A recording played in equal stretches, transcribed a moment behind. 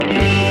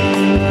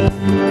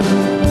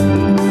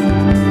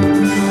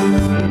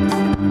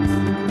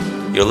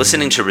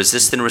listening to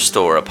Resist and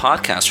Restore, a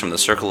podcast from the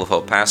Circle of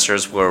Hope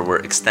Pastors where we're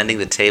extending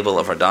the table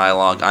of our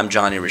dialogue. I'm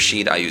Johnny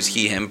Rashid. I use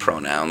he, him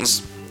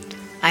pronouns.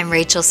 I'm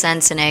Rachel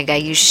Sensenig. I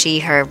use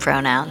she, her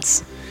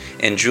pronouns.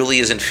 And Julie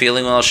isn't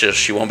feeling well.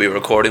 She won't be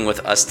recording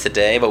with us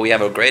today, but we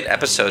have a great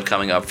episode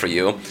coming up for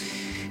you.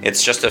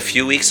 It's just a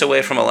few weeks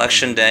away from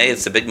Election Day.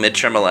 It's the big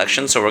midterm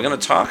election, so we're going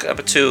to talk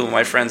to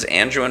my friends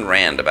Andrew and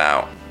Rand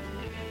about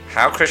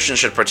how Christians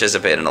should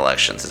participate in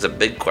elections. It's a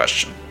big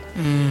question.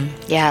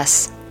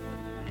 Yes.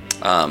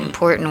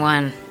 Important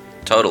one.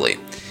 Totally.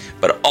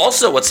 But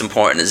also what's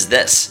important is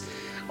this.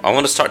 I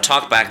want to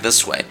talk back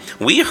this way.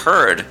 We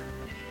heard,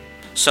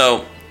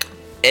 so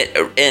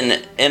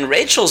in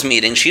Rachel's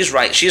meeting, she's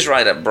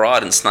right at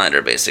Broad and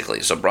Snyder,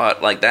 basically. So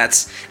Broad,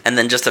 and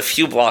then just a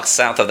few blocks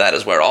south of that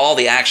is where all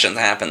the action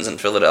happens in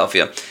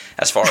Philadelphia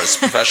as far as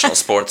professional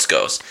sports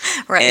goes.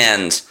 Right.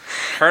 And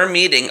her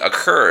meeting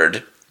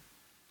occurred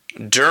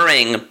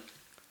during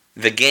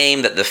the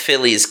game that the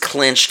Phillies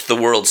clinched the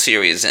World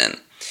Series in.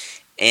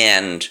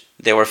 And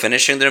they were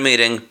finishing their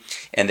meeting,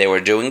 and they were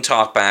doing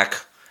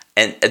talkback,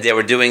 and they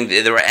were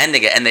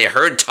ending it, and they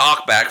heard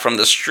talkback from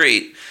the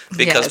street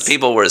because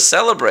people were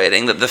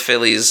celebrating that the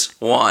Phillies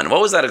won. What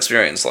was that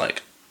experience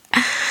like?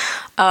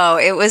 Oh,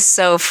 it was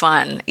so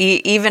fun.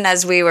 Even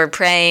as we were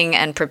praying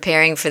and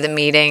preparing for the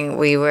meeting,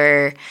 we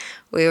were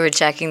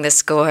checking the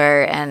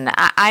score, and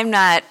I'm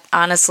not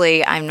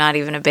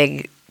even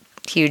a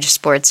huge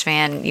sports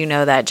fan. You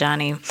know that,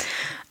 Johnny.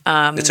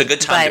 It's a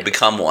good time to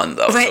become one,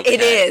 though. But okay.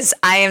 It is.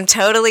 I am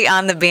totally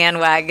on the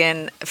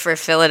bandwagon for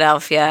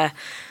Philadelphia.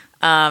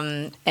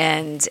 And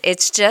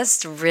it's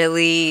just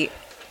really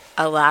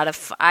a lot of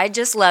fun. I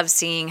just love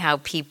seeing how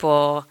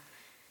people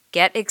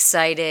get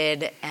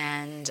excited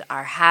and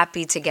are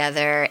happy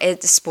together.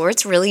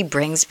 Sports really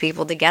brings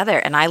people together,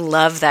 and I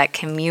love that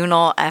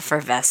communal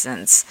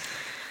effervescence.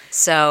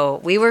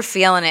 So we were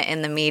feeling it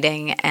in the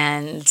meeting,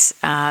 and,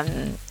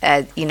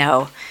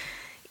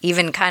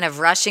 even kind of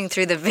rushing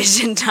through the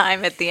vision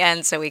time at the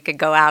end so we could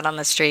go out on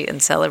the street and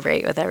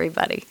celebrate with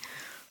everybody.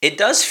 It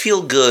does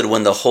feel good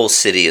when the whole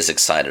city is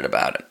excited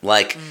about it.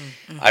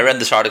 I read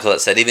this article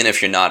that said even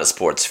if you're not a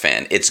sports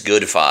fan, it's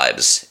good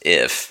vibes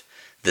if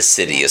the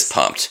city is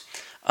pumped.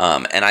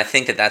 And I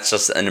think that that's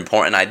just an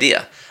important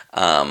idea.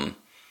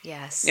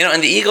 Yes.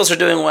 And the Eagles are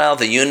doing well,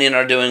 the Union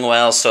are doing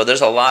well, so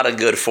there's a lot of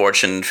good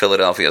fortune in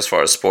Philadelphia as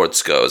far as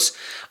sports goes.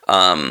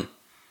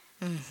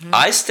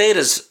 I stayed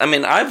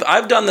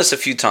I've done this a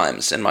few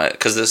times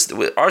because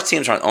our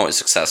teams aren't always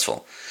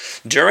successful.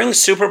 During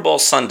Super Bowl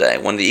Sunday,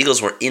 when the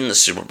Eagles were in the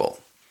Super Bowl,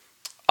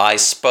 I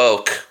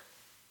spoke.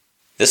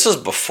 This was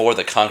before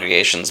the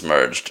congregations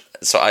merged,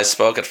 so I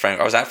spoke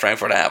I was at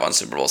Frankfurt Ave on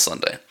Super Bowl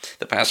Sunday.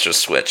 The pastors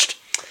switched,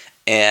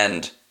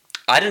 and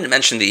I didn't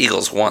mention the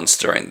Eagles once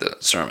during the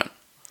sermon.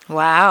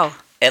 Wow.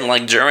 And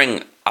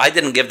I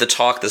didn't give the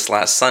talk this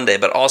last Sunday,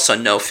 but also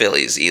no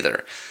Phillies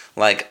either.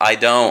 I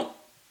don't.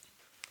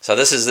 So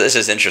this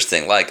is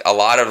interesting. A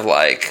lot of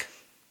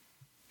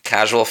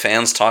casual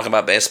fans talk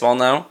about baseball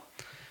now,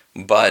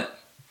 but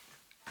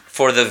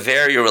for the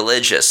very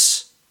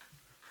religious,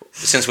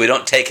 since we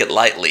don't take it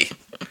lightly,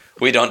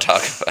 we don't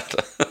talk about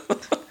it.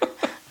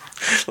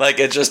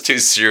 It's just too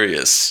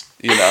serious,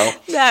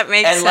 That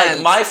makes sense.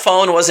 And my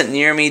phone wasn't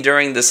near me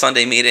during the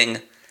Sunday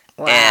meeting,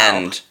 wow.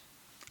 And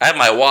I have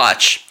my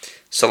watch,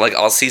 so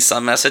I'll see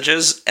some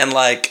messages, and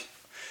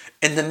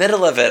in the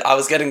middle of it, I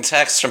was getting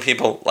texts from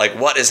people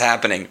what is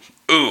happening?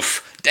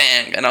 Oof,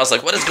 dang. And I was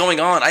like, what is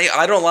going on?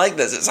 I don't like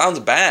this. It sounds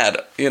bad,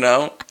 And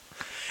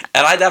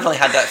I definitely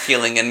had that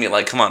feeling in me,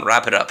 come on,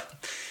 wrap it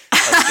up.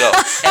 Let's go.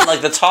 And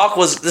the talk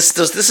was,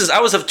 I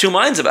was of two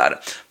minds about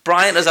it.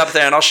 Brian was up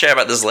there, and I'll share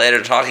about this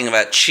later, talking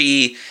about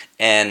chi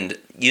and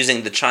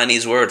using the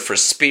Chinese word for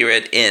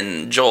spirit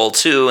in Joel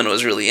 2, and it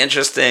was really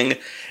interesting.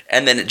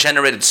 And then it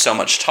generated so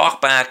much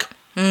talk back.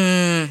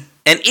 And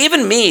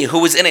even me, who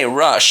was in a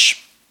rush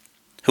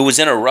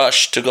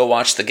to go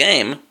watch the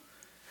game,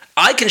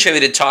 I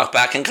contributed talk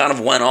back and kind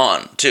of went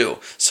on too.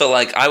 So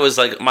I was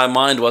my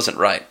mind wasn't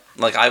right.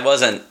 I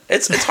wasn't.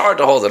 It's hard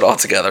to hold it all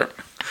together.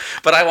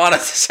 But I wanted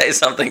to say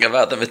something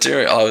about the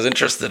material. I was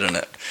interested in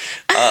it.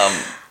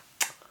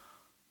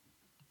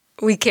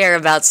 We care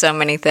about so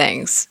many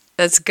things.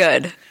 That's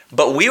good.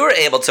 But we were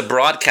able to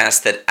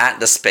broadcast it at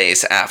the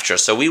space after.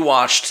 So we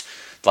watched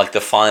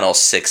the final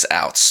 6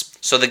 outs.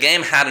 So the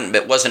game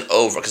wasn't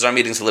over because our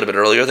meeting's a little bit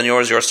earlier than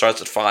yours. Yours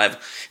starts at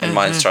 5 and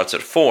mine starts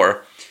at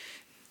 4.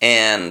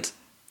 And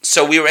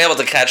so we were able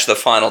to catch the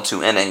final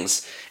 2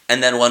 innings.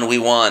 And then when we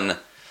won,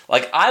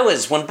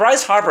 when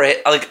Bryce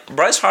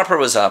Harper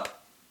was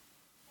up,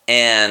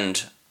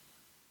 and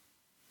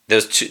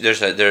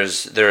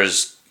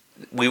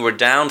we were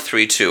down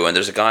 3-2, and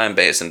there's a guy on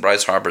base, and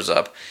Bryce Harper's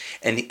up,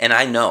 and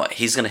I know it.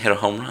 He's going to hit a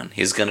home run.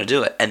 He's going to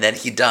do it. And then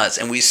he does,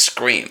 and we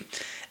scream.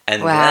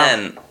 And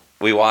then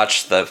we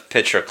watched the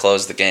pitcher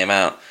close the game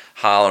out,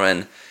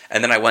 hollering,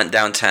 and then I went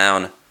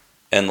downtown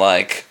and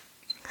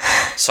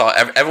saw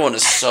everyone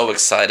was so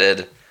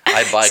excited.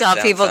 I biked saw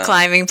downtown. People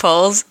climbing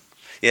poles.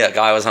 Yeah, a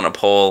guy was on a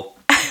pole,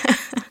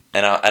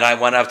 and I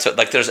went up to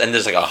there's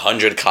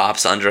 100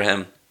 cops under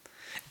him.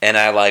 and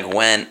I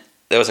went.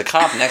 There was a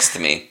cop next to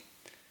me,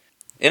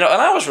 and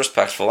I was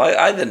respectful.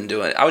 I didn't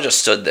do it. I was just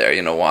stood there,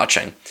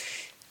 watching.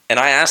 And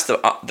I asked the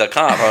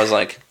cop. I was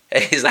like,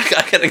 "Hey, is that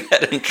guy gonna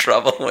get in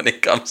trouble when he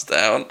comes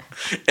down?"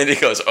 And he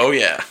goes, "Oh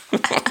yeah."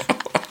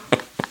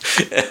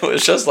 It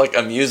was just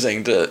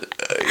amusing to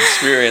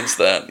experience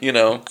that,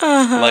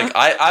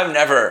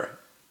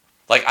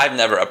 I've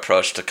never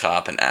approached a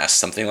cop and asked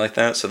something like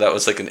that, so that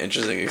was an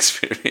interesting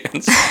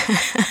experience.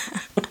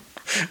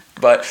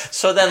 But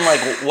so then,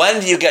 when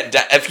do you get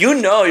if you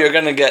know you're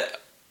gonna get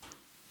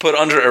put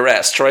under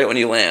arrest right when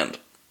you land?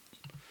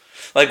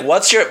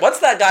 What's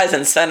that guy's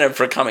incentive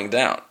for coming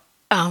down?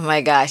 Oh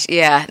my gosh,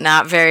 yeah,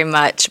 not very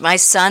much. My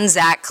son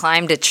Zach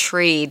climbed a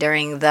tree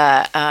during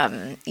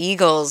the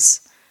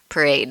Eagles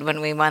parade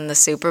when we won the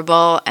Super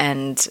Bowl,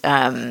 and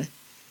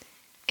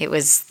it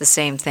was the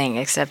same thing,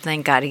 except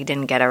thank God he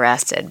didn't get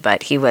arrested,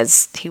 but he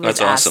was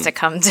asked awesome. to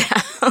come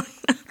down.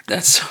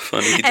 That's so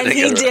funny.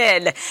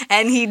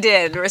 He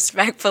did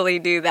respectfully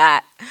do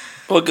that.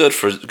 Well, good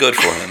for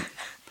him.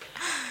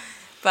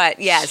 But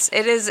yes,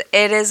 it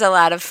is a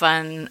lot of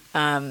fun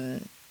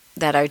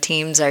that our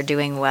teams are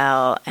doing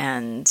well,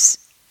 and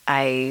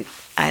I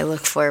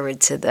look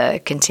forward to the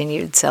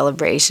continued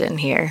celebration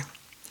here.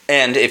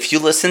 And if you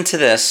listen to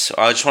this,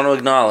 I just want to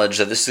acknowledge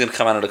that this is going to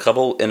come out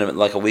in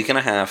a week and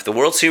a half. The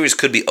World Series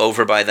could be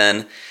over by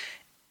then,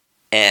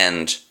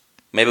 and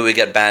maybe we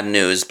get bad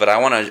news. But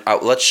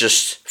let's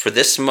just, for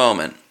this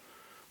moment,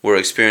 we're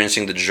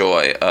experiencing the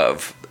joy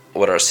of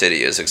what our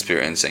city is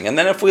experiencing. And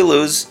then if we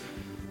lose,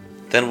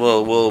 then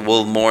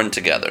we'll mourn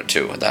together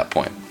too at that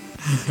point.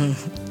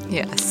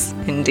 Yes,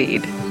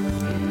 indeed.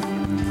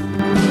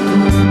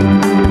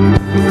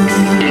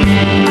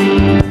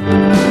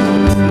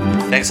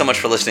 Thanks so much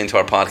for listening to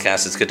our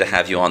podcast. It's good to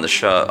have you on the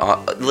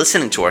show,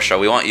 listening to our show.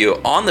 We want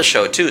you on the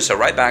show, too. So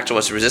write back to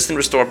us, Resist and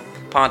Restore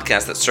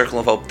podcast at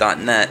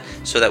circleofhope.net,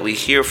 so that we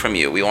hear from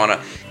you. We want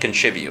to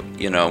contribute.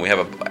 We have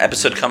an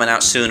episode coming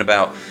out soon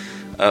about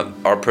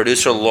our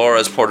producer,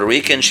 Laura's Puerto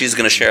Rican. She's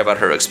going to share about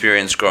her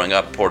experience growing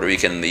up Puerto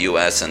Rican in the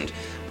U.S. and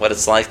what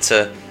it's like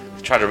to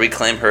try to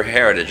reclaim her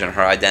heritage and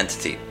her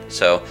identity.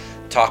 So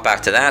talk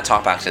back to that,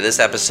 talk back to this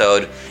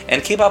episode,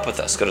 and keep up with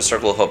us. Go to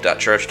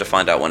circleofhope.church to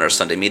find out when our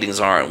Sunday meetings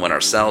are and when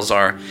our cells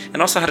are,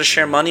 and also how to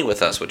share money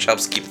with us, which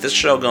helps keep this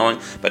show going,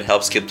 but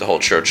helps keep the whole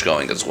church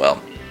going as well.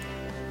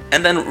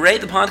 And then rate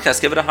the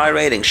podcast, give it a high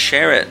rating,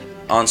 share it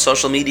on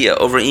social media,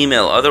 over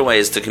email, other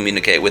ways to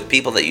communicate with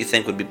people that you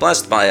think would be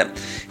blessed by it,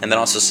 and then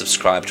also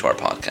subscribe to our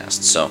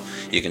podcast. So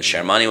you can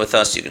share money with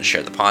us, you can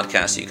share the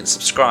podcast, you can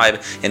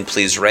subscribe, and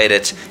please rate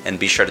it, and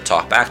be sure to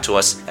talk back to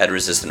us at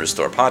Resist and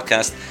Restore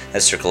Podcast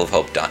at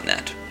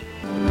circleofhope.net.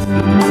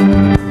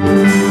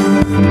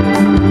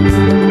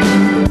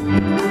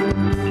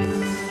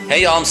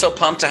 Hey y'all, I'm so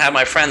pumped to have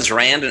my friends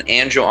Rand and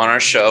Andrew on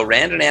our show.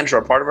 Rand and Andrew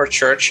are part of our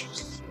church,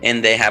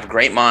 and they have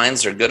great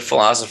minds. They're good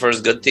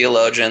philosophers, good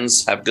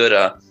theologians, have good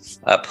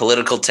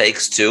political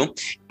takes too.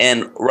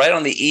 And right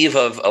on the eve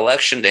of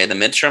Election Day, the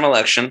midterm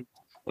election,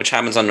 which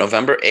happens on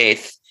November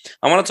 8th,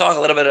 I want to talk a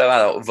little bit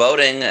about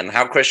voting and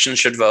how Christians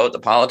should vote, the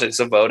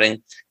politics of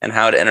voting, and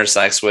how it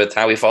intersects with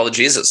how we follow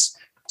Jesus.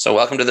 So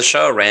welcome to the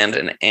show, Rand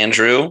and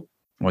Andrew.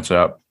 What's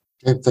up?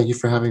 Hey, thank you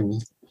for having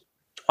me.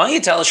 Why don't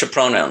you tell us your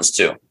pronouns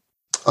too?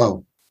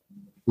 Oh,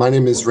 my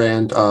name is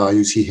Rand. I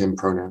use he, him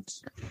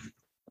pronouns.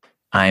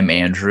 I'm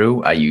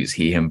Andrew. I use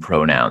he, him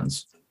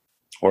pronouns.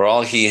 We're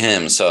all he,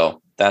 him,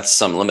 so that's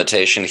some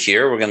limitation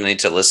here. We're going to need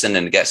to listen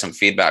and get some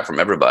feedback from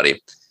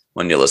everybody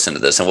when you listen to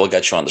this, and we'll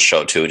get you on the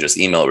show too. Just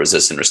email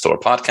Resist and Restore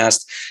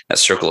Podcast at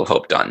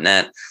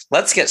circleofhope.net.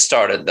 Let's get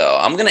started, though.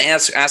 I'm going to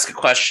ask a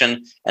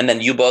question, and then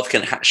you both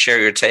can share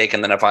your take,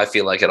 and then if I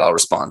feel like it, I'll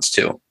respond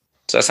too.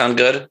 Does that sound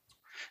good?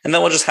 And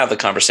then we'll just have the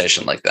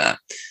conversation like that.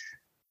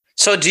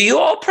 So do you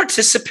all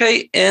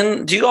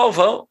do you all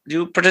vote? Do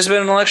you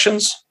participate in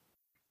elections?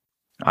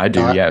 I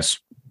do, yes.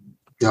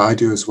 Yeah, I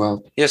do as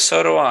well. Yes,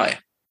 so do I.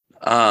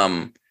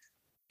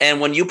 And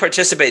when you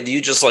participate, do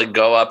you just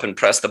go up and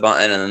press the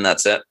button and then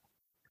that's it?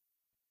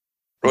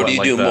 Or do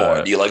you do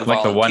more? Do you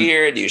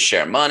volunteer? Do you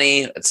share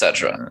money,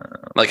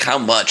 etc.? How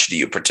much do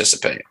you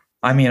participate?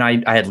 I mean,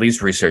 I at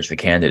least research the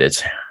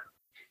candidates.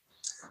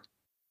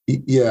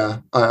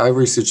 Yeah, I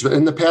researched.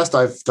 In the past,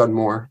 I've done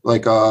more.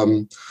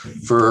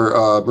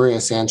 For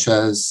Maria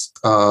Sanchez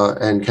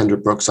and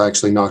Kendra Brooks, I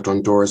actually knocked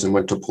on doors and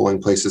went to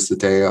polling places the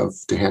day of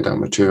to hand out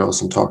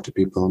materials and talk to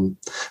people.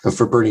 And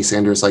for Bernie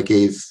Sanders, I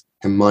gave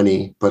him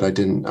money, but I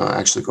didn't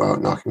actually go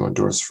out knocking on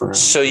doors for him.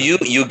 So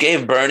you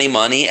gave Bernie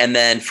money, and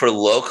then for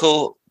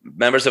local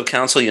members of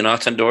council, you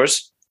knocked on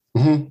doors?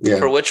 Mm-hmm, yeah.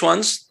 For which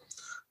ones?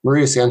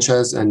 Maria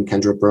Sanchez and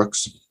Kendra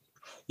Brooks.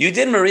 You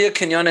did Maria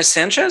Quinones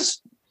Sanchez?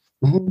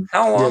 Mm-hmm.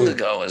 How long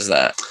ago was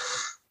that?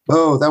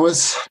 Oh, that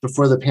was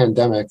before the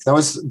pandemic. That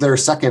was their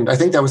second. I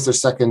think that was their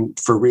second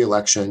for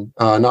re-election,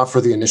 not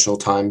for the initial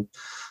time.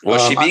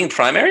 Was she being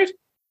primaried?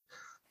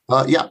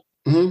 Yeah.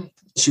 Mm-hmm.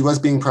 She was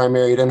being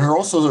primaried, and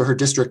her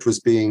district was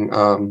being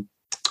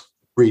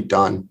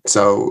redone.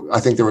 So I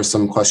think there was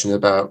some question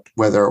about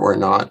whether or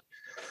not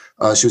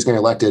she was getting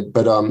elected.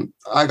 But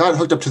I got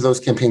hooked up to those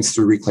campaigns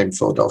through Reclaim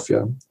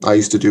Philadelphia. I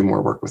used to do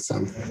more work with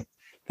them.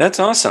 That's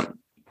awesome.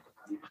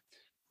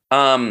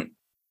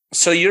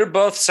 So you're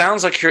both,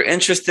 sounds like you're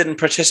interested in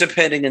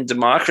participating in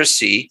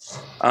democracy.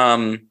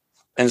 And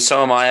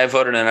so am I. I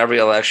voted in every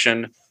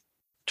election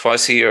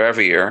twice a year,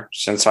 every year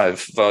since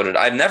I've voted.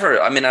 And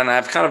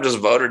I've kind of just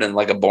voted in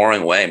like a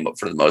boring way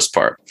for the most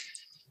part,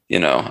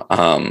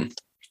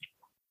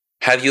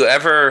 have you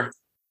ever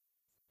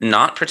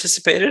not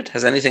participated?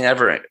 Has anything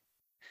ever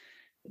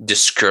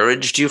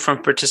discouraged you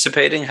from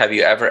participating? Have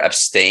you ever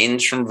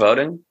abstained from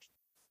voting?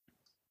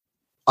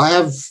 I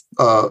have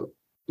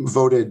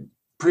voted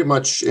pretty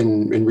much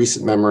in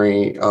recent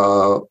memory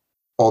all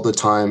the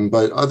time,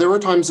 but there were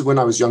times when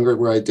I was younger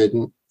where I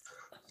didn't.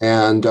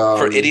 And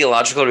for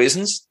ideological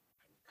reasons?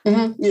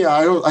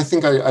 Yeah, I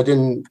think I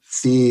didn't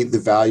see the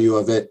value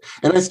of it.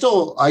 And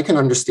I can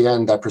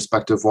understand that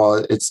perspective.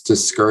 While it's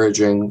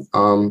discouraging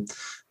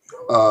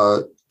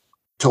to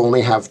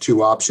only have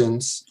two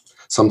options,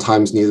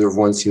 sometimes neither of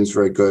one seems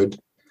very good.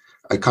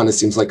 It kind of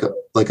seems like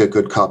a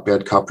good cop,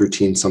 bad cop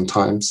routine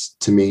sometimes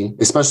to me,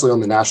 especially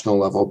on the national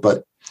level.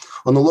 But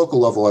on the local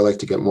level, I like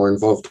to get more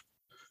involved.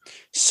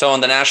 So on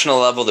the national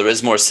level, there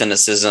is more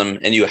cynicism,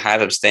 and you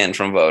have abstained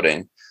from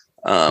voting.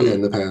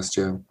 In the past,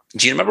 yeah.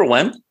 Do you remember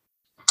when?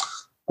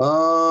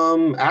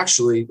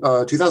 Actually,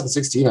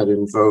 2016, I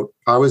didn't vote.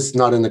 I was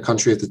not in the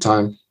country at the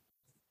time.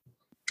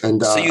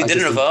 And so you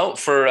didn't vote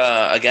for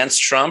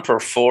against Trump or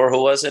for,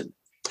 who was it?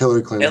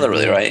 Hillary Clinton.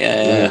 Hillary, right?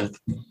 Yeah.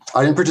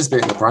 I didn't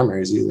participate in the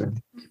primaries either.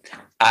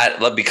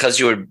 Because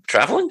you were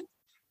traveling?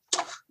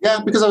 Yeah,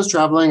 because I was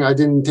traveling. I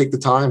didn't take the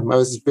time. I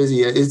was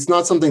busy. It's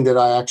not something that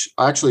I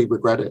actually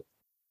regret it.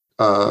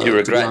 You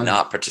regret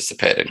not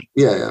participating?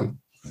 Yeah.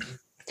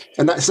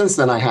 And since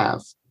then I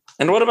have.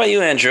 And what about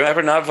you, Andrew?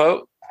 Ever not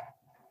vote?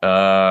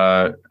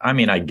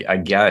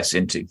 I guess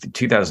in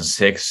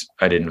 2006,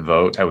 I didn't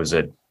vote. I was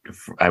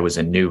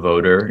a new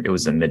voter. It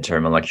was a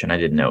midterm election. I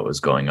didn't know what was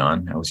going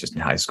on. I was just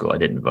in high school. I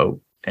didn't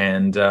vote.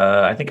 And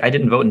I think I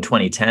didn't vote in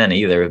 2010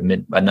 either.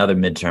 Another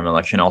midterm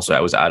election. Also,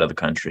 I was out of the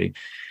country.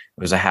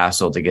 It was a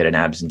hassle to get an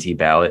absentee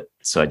ballot,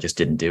 so I just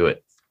didn't do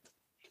it.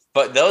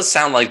 But those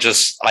sound like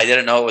just, I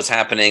didn't know what was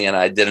happening and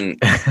I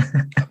didn't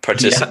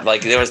participate. Yeah.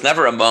 Like there was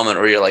never a moment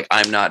where you're like,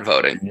 I'm not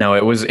voting. No,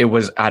 it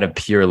was out of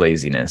pure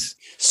laziness.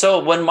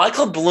 So when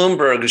Michael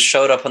Bloomberg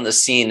showed up on the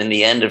scene in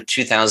the end of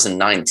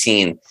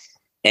 2019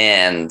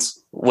 and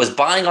was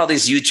buying all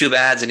these YouTube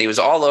ads and he was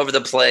all over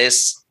the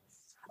place.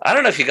 I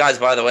don't know if you guys,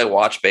 by the way,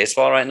 watch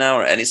baseball right now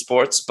or any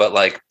sports, but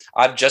like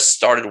I've just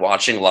started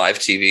watching live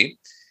TV,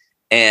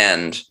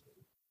 and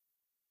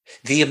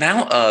the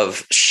amount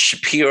of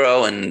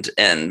Shapiro and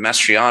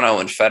Mastriano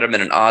and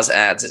Fetterman and Oz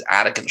ads is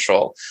out of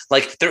control.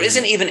 Like there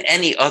isn't even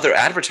any other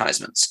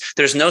advertisements.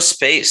 There's no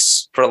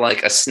space for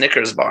like a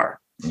Snickers bar.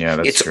 Yeah,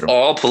 that's it's true.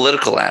 All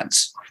political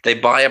ads. They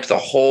buy up the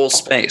whole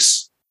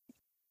space.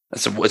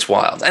 It's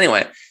wild.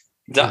 Anyway,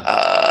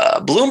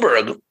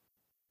 Bloomberg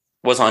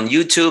was on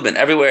YouTube and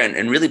everywhere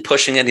and really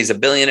pushing it. He's a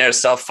billionaire,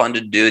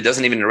 self-funded dude,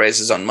 doesn't even raise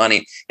his own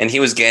money, and he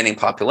was gaining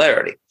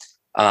popularity.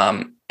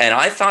 And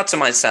I thought to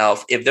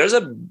myself, if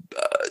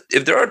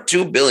there are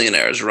two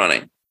billionaires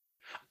running,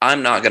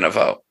 I'm not going to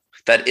vote.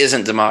 That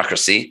isn't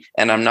democracy,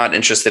 and I'm not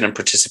interested in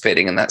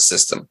participating in that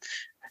system.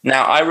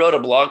 Now, I wrote a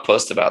blog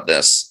post about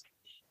this,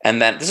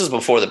 and then this was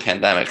before the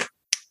pandemic,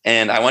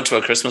 and I went to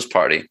a Christmas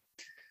party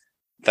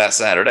that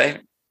Saturday,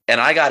 and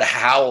I got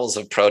howls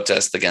of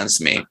protest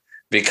against me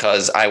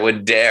because I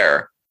would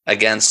dare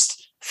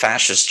against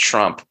fascist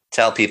Trump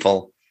tell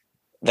people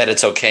that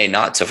it's okay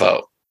not to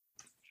vote.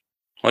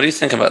 What do you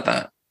think about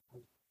that?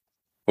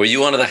 Were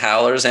you one of the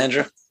howlers,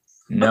 Andrew?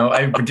 No,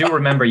 I do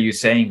remember you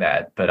saying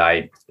that, but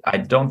I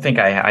don't think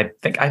I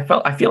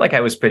feel like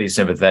I was pretty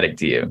sympathetic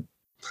to you.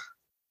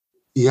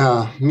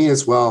 Yeah, me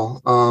as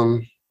well.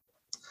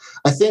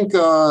 I think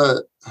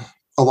a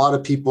lot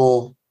of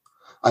people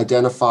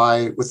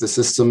identify with the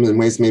system in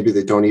ways maybe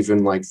they don't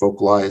even like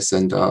vocalize,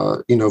 and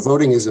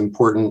voting is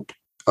important.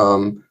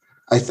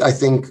 I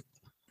think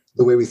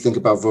the way we think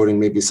about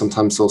voting may be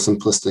sometimes so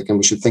simplistic, and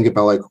we should think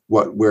about like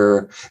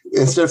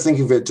instead of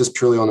thinking of it just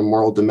purely on a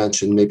moral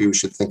dimension, maybe we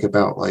should think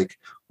about like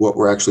what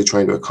we're actually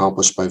trying to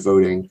accomplish by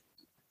voting.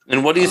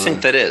 And what do you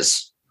think that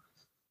is?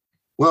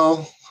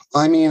 Well,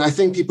 I mean, I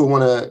think people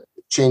want to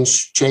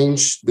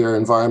change their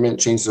environment,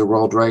 change their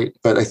world, right?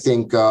 But I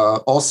think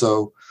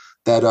also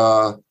that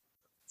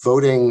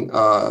voting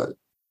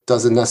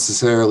doesn't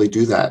necessarily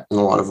do that in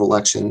a lot of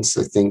elections.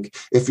 I think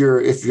if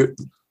you're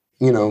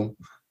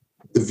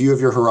the view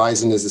of your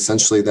horizon is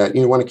essentially that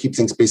you want to keep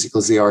things basically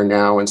as they are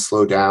now and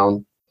slow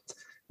down,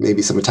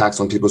 maybe some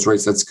attacks on people's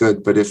rights, that's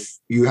good. But if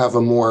you have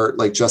a more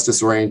like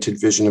justice-oriented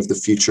vision of the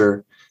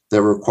future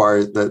that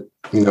requires that,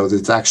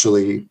 that's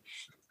actually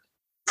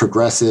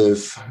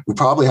progressive, we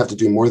probably have to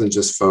do more than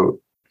just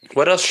vote.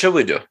 What else should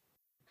we do?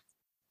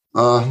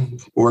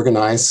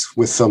 Organize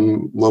with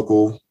some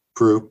local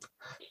group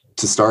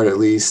to start at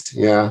least.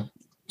 Yeah.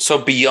 So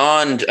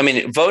beyond, I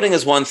mean, voting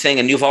is one thing,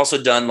 and you've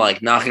also done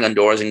like knocking on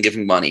doors and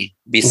giving money.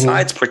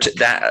 Besides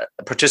that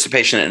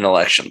participation in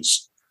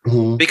elections,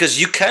 because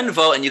you can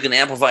vote and you can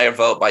amplify your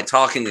vote by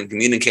talking and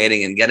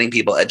communicating and getting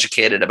people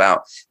educated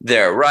about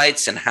their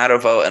rights and how to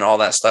vote and all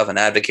that stuff, and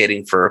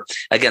advocating for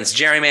against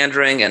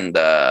gerrymandering and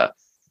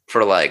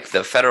for like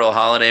the federal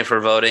holiday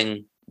for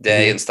voting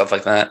day and stuff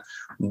like that.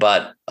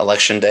 But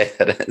election day,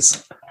 that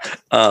is.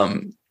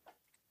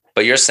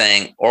 But you're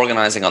saying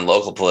organizing on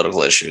local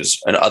political issues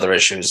and other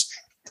issues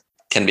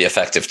can be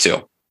effective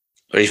too,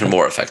 or even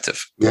more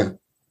effective. Yeah.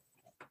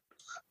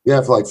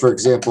 Yeah. For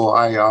example,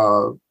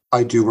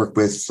 I do work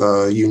with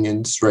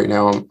unions right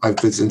now. I've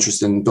been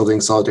interested in building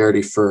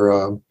solidarity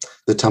for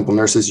the Temple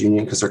Nurses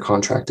Union because their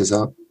contract is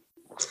up,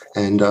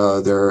 and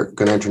they're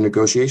going to enter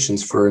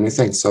negotiations for a new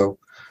thing. So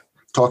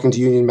talking to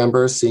union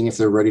members, seeing if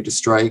they're ready to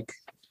strike,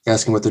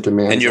 asking what their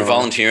demands are. And you're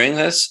volunteering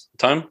this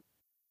time?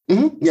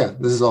 Yeah,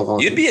 this is all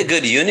volunteer. You'd be a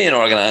good union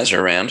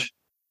organizer, Rand.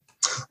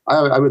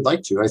 I would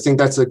like to. I think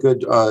that's a good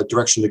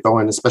direction to go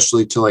in,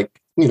 especially to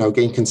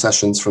gain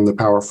concessions from the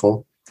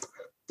powerful.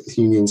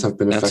 Unions have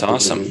been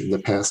effective in the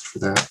past for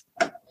that.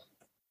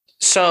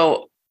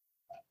 So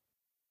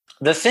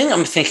the thing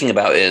I'm thinking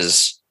about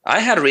is I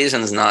had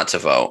reasons not to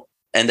vote,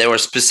 and they were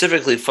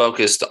specifically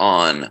focused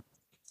on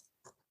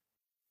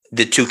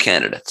the two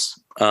candidates.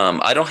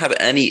 I don't have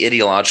any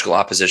ideological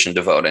opposition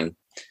to voting.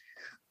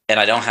 And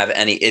I don't have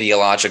any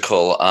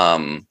ideological,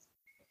 I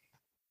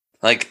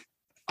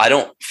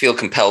don't feel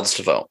compelled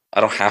to vote. I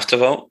don't have to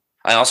vote.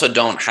 I also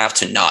don't have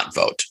to not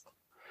vote.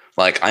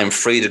 Like, I'm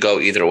free to go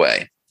either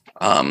way.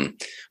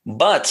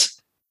 But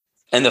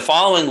in the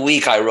following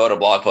week, I wrote a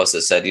blog post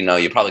that said,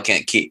 you probably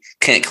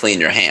can't clean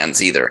your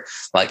hands either.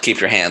 Like,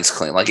 keep your hands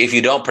clean. Like, if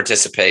you don't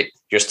participate,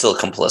 you're still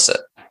complicit.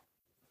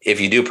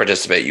 If you do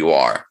participate, you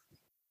are.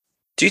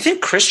 Do you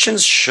think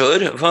Christians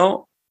should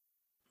vote?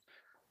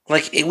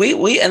 Like and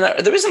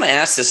the reason I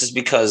ask this is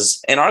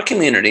because in our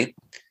community,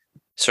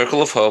 Circle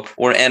of Hope,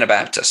 we're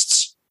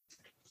Anabaptists.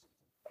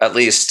 At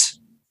least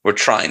we're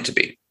trying to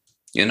be,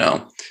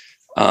 what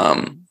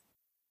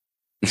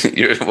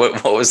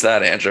was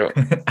that, Andrew?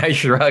 I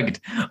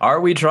shrugged.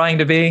 Are we trying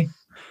to be?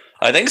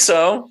 I think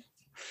so.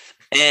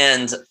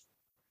 And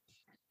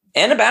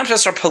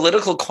Anabaptists are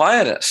political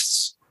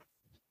quietists.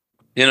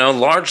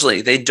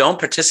 Largely, they don't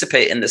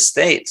participate in the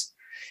state.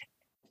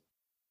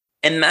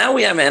 And now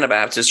we have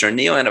Anabaptists or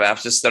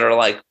neo-Anabaptists that are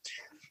like,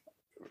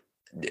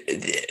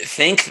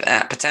 think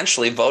that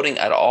potentially voting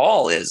at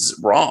all is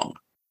wrong.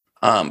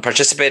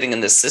 Participating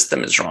in this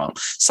system is wrong.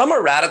 Some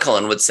are radical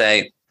and would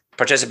say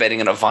participating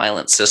in a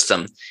violent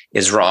system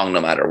is wrong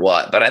no matter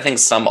what. But I think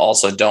some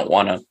also don't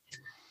want to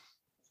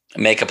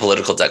make a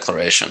political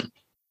declaration.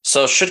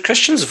 So should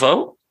Christians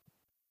vote?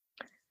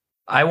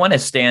 I want to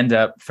stand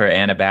up for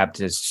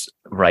Anabaptists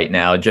right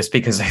now, just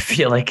because I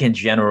feel like in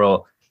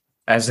general,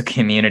 as a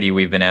community,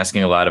 we've been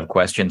asking a lot of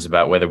questions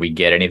about whether we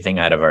get anything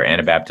out of our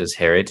Anabaptist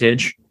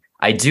heritage.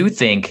 I do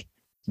think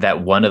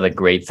that one of the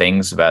great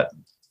things about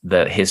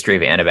the history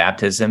of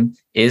Anabaptism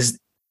is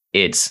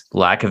its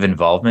lack of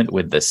involvement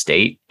with the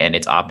state and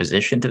its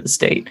opposition to the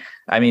state.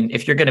 I mean,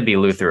 if you're going to be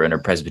Lutheran or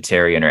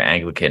Presbyterian or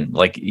Anglican,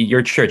 like,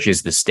 your church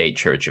is the state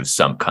church of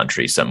some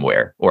country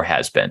somewhere, or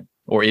has been,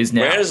 or is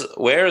now.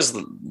 Where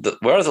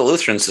are the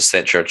Lutherans the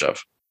state church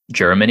of?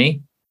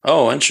 Germany.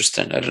 Oh,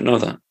 interesting. I didn't know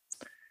that.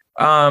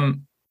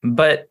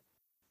 But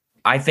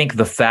I think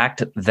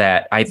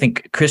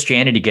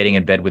Christianity getting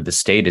in bed with the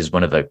state is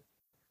one of the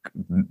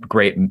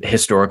great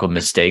historical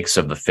mistakes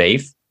of the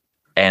faith.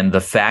 And the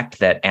fact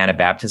that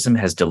Anabaptism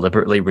has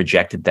deliberately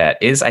rejected that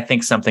is, I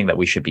think, something that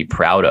we should be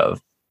proud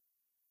of.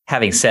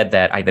 Having said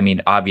that, I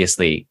mean,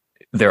 obviously,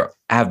 there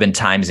have been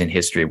times in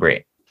history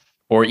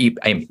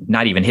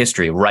not even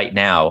history, right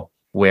now,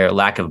 where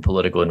lack of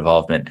political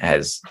involvement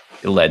has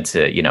led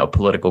to,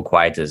 political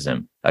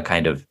quietism, a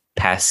kind of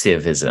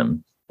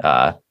passivism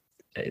that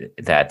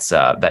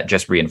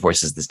just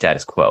reinforces the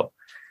status quo.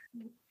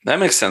 That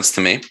makes sense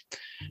to me.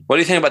 What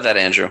do you think about that,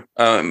 Andrew?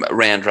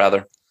 Rand,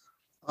 rather.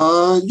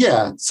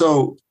 Yeah.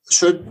 So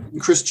should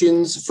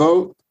Christians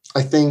vote?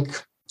 I think,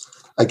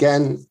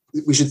 again,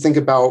 we should think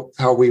about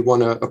how we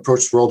want to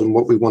approach the world and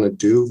what we want to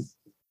do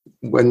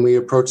when we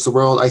approach the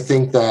world. I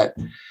think that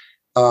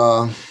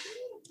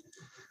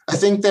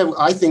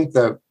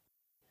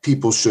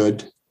people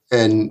should,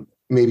 and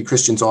maybe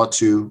Christians ought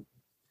to.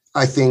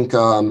 I think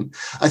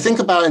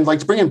about, and like,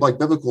 to bring in like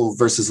biblical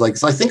verses,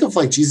 like, I think of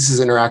like Jesus's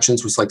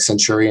interactions with like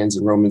centurions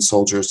and Roman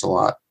soldiers a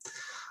lot,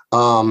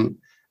 and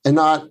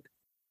not,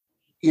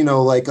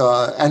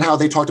 and how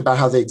they talked about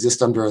how they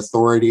exist under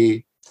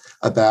authority,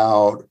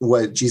 about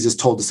what Jesus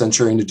told the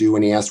centurion to do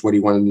when he asked what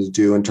he wanted him to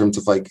do in terms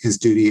of like his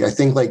duty. I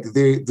think like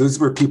those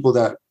were people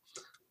that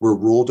were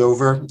ruled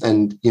over,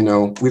 and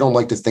we don't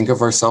like to think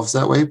of ourselves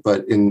that way,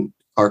 but in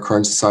our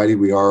current society,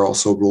 we are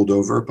also ruled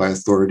over by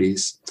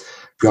authorities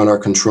beyond our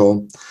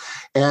control.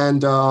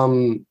 And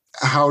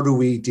how do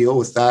we deal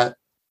with that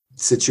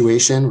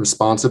situation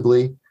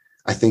responsibly?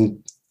 I think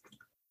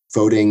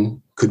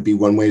voting could be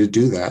one way to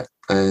do that.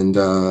 And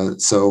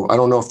so I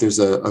don't know if there's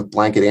a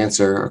blanket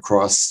answer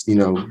across,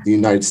 the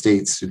United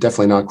States,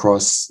 definitely not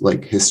across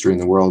like history in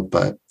the world,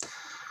 but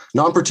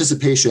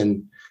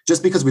non-participation,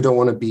 just because we don't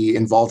want to be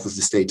involved with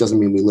the state doesn't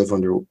mean we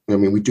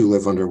do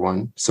live under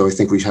one. So I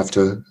think we have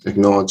to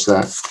acknowledge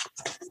that.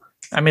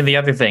 I mean, the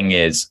other thing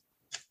is,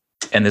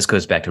 and this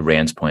goes back to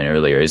Rand's point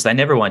earlier, is I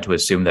never want to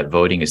assume that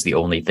voting is the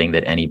only thing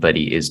that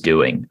anybody is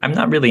doing. I'm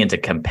not really into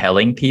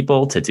compelling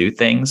people to do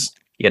things,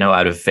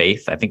 out of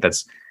faith. I think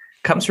that's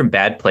comes from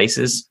bad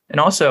places. And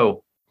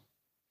also,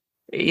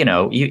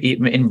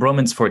 in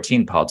Romans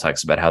 14, Paul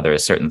talks about how there are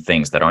certain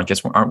things that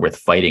aren't worth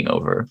fighting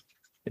over,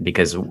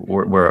 because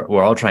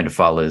we're all trying to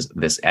follow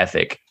this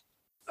ethic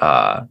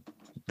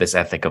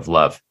of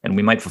love, and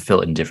we might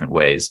fulfill it in different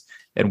ways.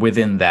 And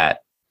within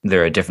that,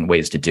 there are different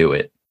ways to do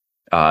it.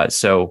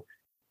 So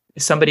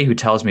somebody who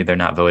tells me they're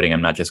not voting,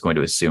 I'm not just going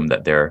to assume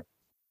that they're,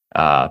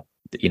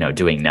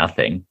 doing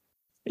nothing.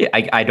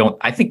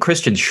 I think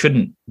Christians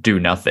shouldn't do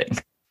nothing.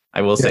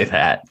 I will say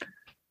that.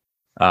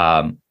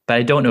 But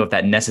I don't know if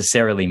that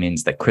necessarily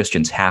means that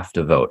Christians have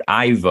to vote.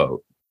 I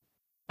vote.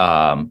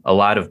 A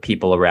lot of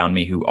people around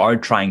me who are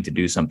trying to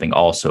do something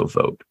also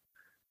vote.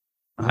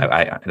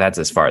 That's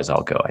as far as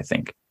I'll go, I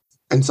think.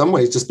 In some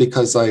ways, just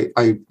because I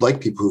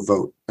like people who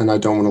vote and I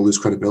don't want to lose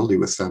credibility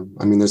with them.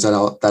 I mean, there's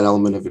that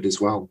element of it as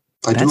well.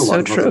 That's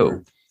so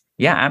true.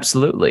 Yeah,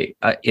 absolutely.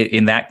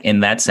 In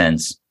that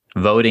sense,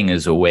 voting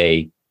is a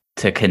way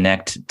to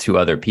connect to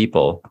other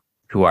people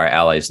who are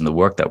allies in the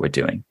work that we're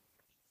doing.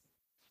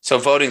 So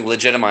voting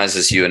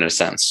legitimizes you in a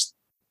sense.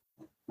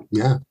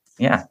 Yeah.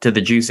 Yeah. To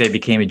the Jew say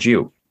became a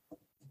Jew.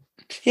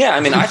 Yeah.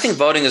 I mean, I think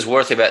voting is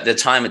worth about the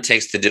time it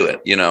takes to do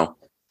it,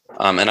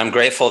 and I'm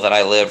grateful that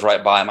I live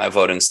right by my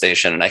voting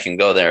station and I can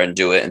go there and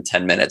do it in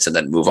 10 minutes and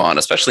then move on,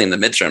 especially in the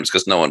midterms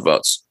because no one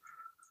votes.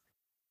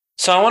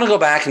 So I want to go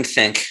back and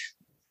think,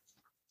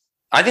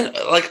 I think,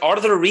 are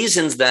there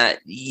reasons that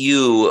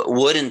you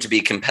wouldn't be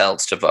compelled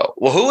to vote?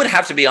 Well, who would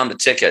have to be on the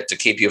ticket to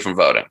keep you from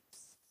voting?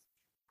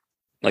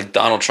 Like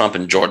Donald Trump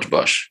and George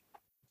Bush.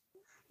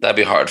 That'd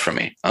be hard for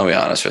me. I'll be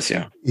honest with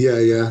you.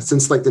 Yeah.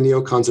 Since the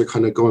neocons are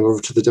kind of going over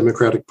to the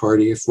Democratic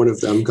Party, if one of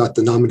them got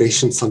the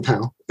nomination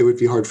somehow, it would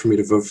be hard for me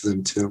to vote for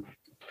them too.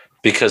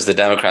 Because the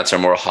Democrats are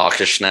more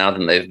hawkish now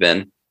than they've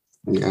been.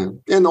 Yeah.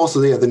 And also,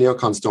 the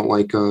neocons don't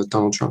like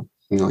Donald Trump.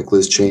 Like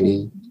Liz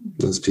Cheney,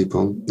 those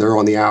people, they're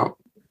on the out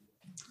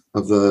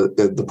of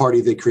the party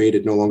they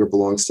created no longer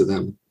belongs to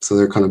them. So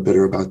they're kind of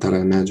bitter about that, I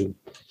imagine.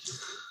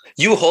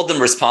 You hold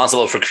them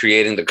responsible for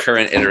creating the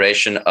current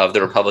iteration of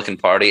the Republican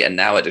Party, and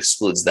now it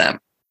excludes them.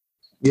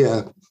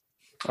 Yeah.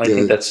 I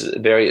think that's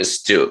very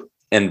astute.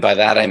 And by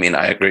that, I mean,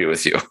 I agree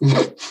with you.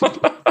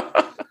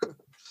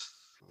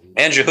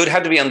 Andrew, who'd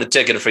have to be on the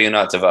ticket for you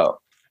not to vote?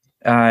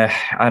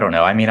 I don't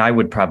know. I mean, I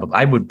would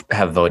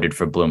have voted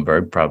for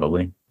Bloomberg,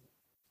 probably.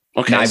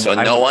 Okay,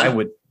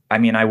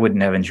 I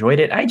wouldn't have enjoyed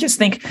it. I just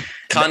think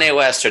Kanye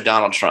West or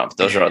Donald Trump.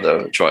 Those are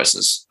the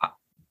choices.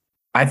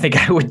 I think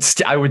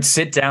I would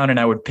sit down and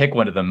I would pick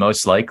one of them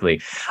most likely.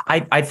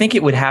 I think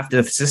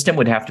the system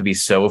would have to be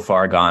so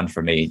far gone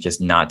for me just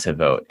not to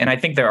vote. And I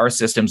think there are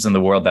systems in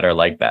the world that are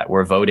like that,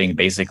 where voting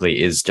basically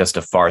is just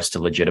a farce to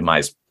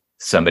legitimize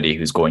somebody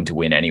who's going to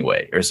win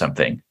anyway or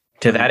something.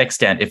 To that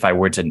extent, if I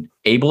were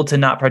able to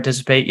not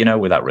participate,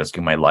 without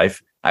risking my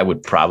life, I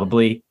would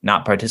probably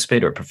not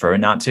participate or prefer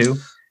not to.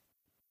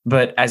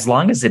 But as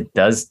long as it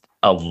does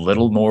a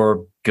little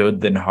more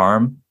good than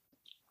harm,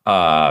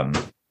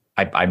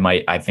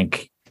 I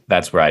think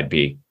that's where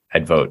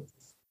I'd vote.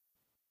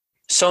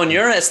 So in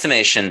your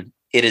estimation,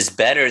 it is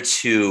better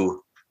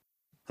to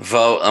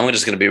vote. I'm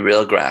just going to be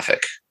real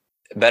graphic.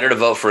 Better to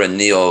vote for a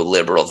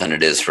neoliberal than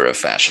it is for a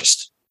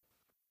fascist.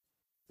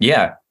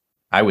 Yeah,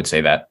 I would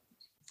say that.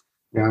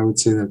 Yeah, I would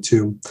say that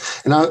too.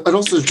 And I'd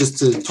also, just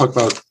to talk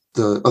about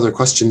the other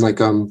question,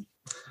 the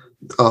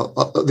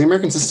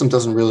American system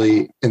doesn't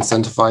really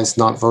incentivize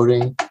not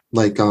voting.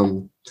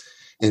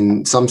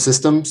 In some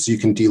systems, you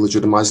can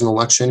delegitimize an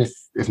election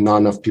if not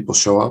enough people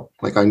show up.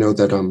 I know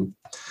that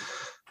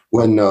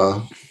when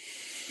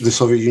the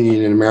Soviet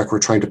Union and America were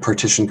trying to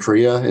partition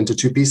Korea into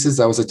two pieces,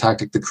 that was a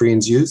tactic the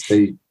Koreans used.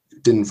 They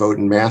didn't vote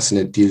in mass, and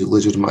it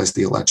delegitimized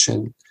the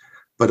election.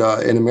 But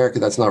in America,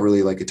 that's not really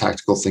a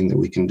tactical thing that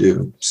we can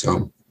do.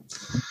 So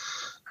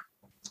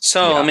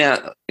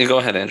yeah. You go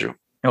ahead, Andrew.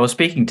 Well,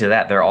 speaking to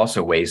that, there are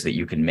also ways that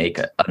you can make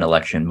an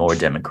election more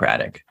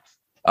democratic,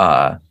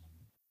 and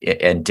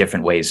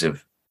different ways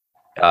of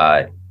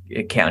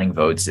counting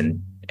votes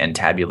and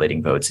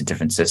tabulating votes and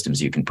different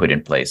systems you can put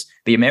in place.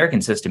 The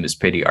American system is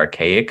pretty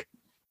archaic.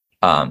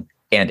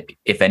 And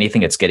if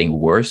anything, it's getting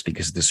worse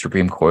because the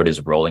Supreme Court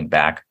is rolling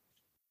back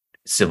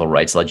civil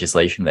rights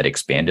legislation that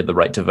expanded the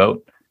right to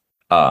vote.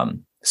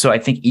 So I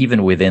think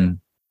even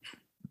within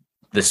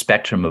the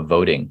spectrum of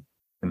voting,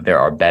 there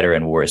are better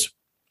and worse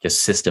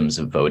just systems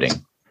of voting.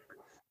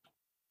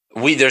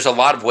 There's a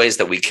lot of ways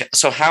that we can.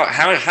 So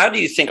how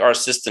do you think our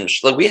system?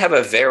 We have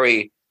a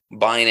very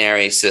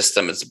binary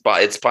system. It's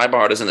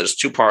bipartisan. There's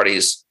two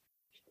parties,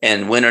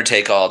 and winner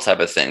take all type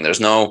of thing. There's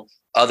no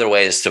other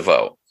ways to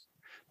vote.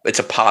 It's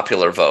a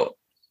popular vote.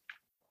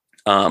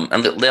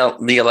 And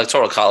the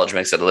Electoral College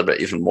makes it a little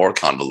bit even more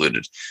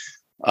convoluted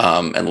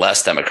and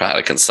less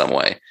democratic in some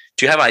way.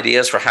 Do you have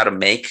ideas for how to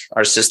make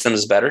our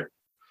systems better?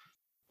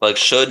 Like,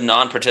 should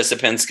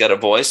non-participants get a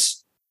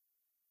voice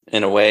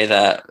in a way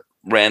that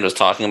Rand was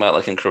talking about,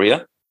 like in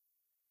Korea?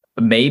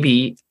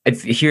 Maybe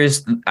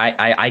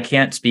I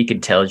can't speak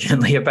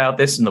intelligently about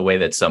this in the way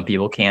that some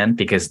people can,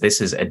 because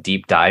this is a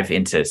deep dive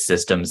into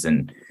systems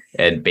and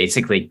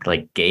basically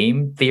like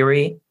game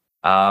theory.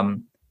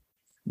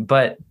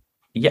 But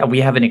yeah,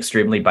 we have an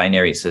extremely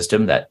binary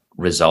system that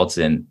results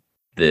in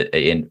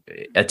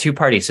a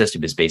two-party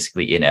system is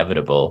basically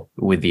inevitable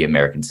with the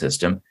American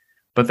system.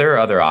 But there are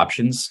other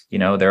options.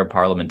 There are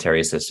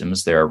parliamentary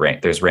systems.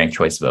 There's ranked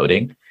choice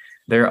voting.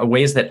 There are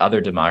ways that other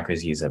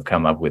democracies have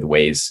come up with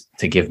ways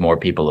to give more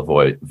people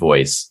a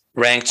voice.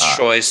 Ranked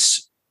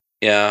choice.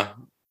 Yeah.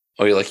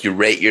 Or you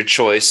rate your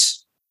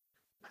choice.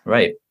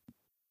 Right.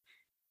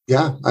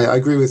 Yeah, I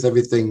agree with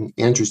everything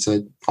Andrew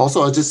said.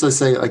 Also, I'll just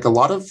say, like, a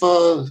lot of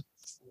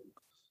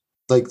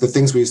like the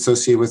things we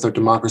associate with our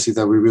democracy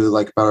that we really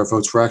like about our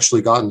votes were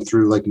actually gotten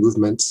through like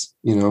movements,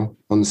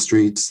 on the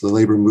streets, the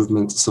labor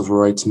movement, the civil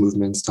rights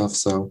movement stuff.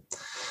 So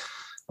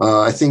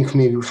I think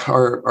maybe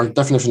our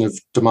definition of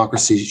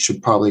democracy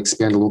should probably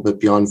expand a little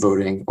bit beyond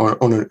voting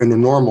on a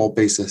normal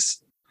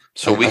basis.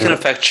 So we can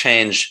affect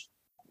change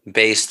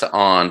based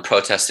on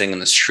protesting in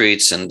the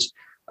streets and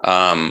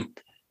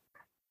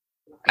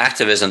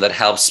activism that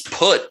helps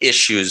put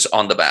issues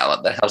on the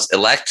ballot, that helps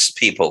elect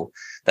people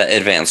that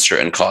advance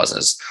certain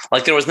causes.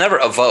 Like, there was never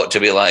a vote to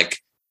be like,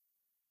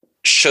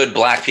 should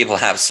Black people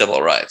have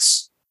civil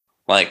rights?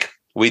 Like,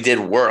 we did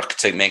work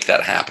to make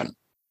that happen,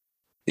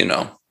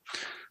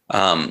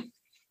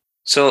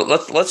 So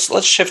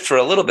let's shift for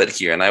a little bit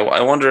here, and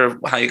I wonder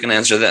how you can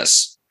answer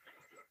this.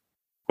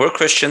 We're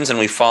Christians and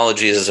we follow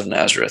Jesus of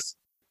Nazareth.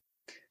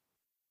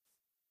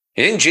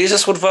 You think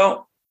Jesus would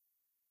vote?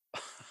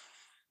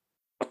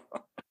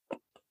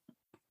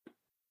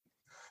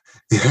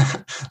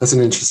 Yeah, that's an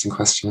interesting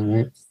question,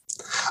 right?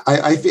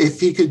 If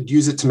he could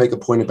use it to make a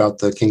point about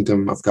the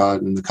kingdom of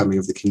God and the coming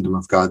of the kingdom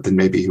of God, then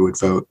maybe he would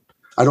vote.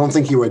 I don't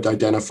think he would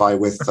identify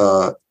with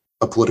a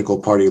political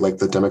party like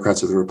the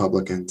Democrats or the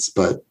Republicans,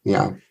 but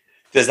yeah.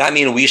 Does that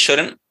mean we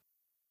shouldn't?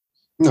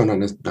 No.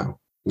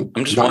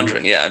 I'm just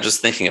wondering. Yeah, I'm just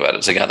thinking about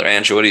it together.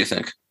 Andrew, what do you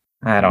think?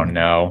 I don't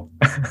know.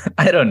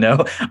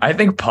 I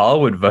think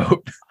Paul would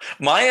vote.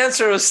 My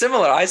answer was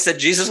similar. I said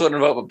Jesus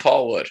wouldn't vote, but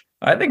Paul would.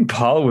 I think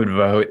Paul would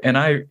vote, and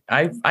I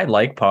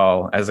like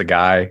Paul as a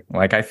guy.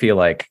 Like, I feel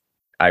like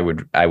I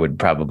would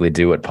probably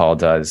do what Paul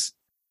does,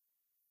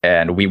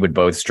 and we would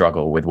both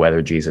struggle with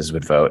whether Jesus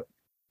would vote,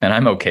 and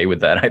I'm okay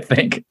with that, I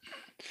think.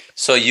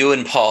 So you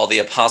and Paul, the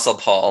Apostle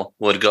Paul,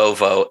 would go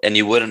vote, and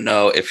you wouldn't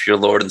know if your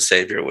Lord and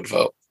Savior would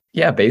vote.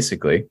 Yeah,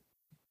 basically.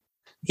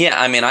 Yeah,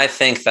 I mean, I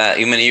think that,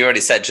 you already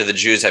said to the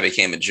Jews I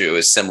became a Jew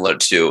is similar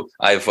to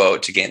I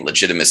vote to gain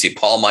legitimacy.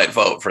 Paul might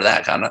vote for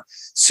that kind of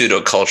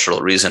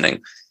pseudo-cultural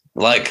reasoning.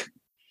 Like,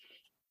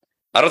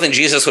 I don't think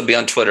Jesus would be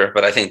on Twitter,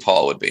 but I think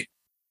Paul would be.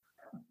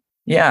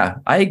 Yeah,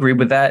 I agree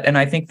with that. And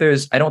I think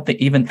I don't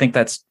even think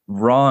that's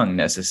wrong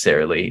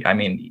necessarily. I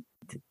mean,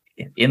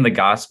 in the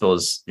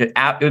Gospels,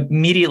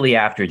 immediately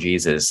after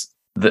Jesus,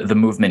 the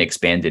movement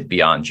expanded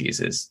beyond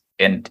Jesus.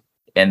 And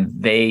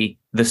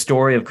the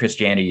story of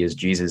Christianity is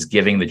Jesus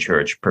giving the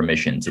church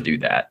permission to do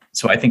that.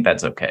 So I think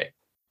that's okay.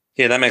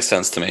 Yeah, that makes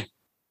sense to me.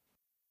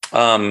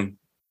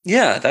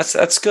 Yeah,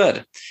 that's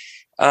good.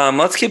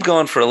 Let's keep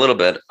going for a little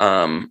bit.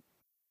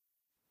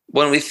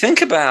 When we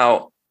think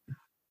about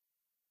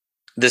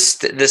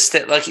this,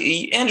 like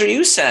Andrew,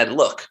 you said,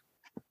 look,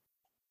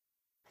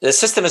 the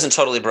system isn't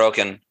totally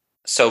broken,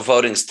 so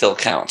voting still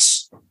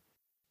counts.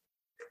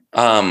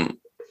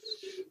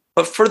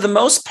 But for the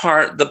most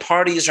part, the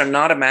parties are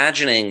not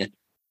imagining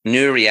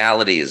new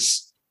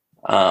realities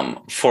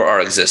for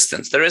our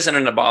existence. There isn't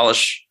an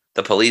abolish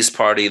the police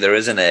party. There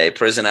isn't a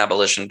prison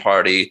abolition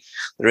party.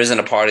 There isn't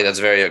a party that's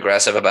very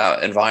aggressive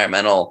about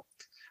environmental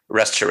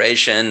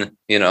restoration.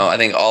 I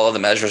think all of the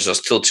measures are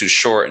still too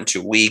short and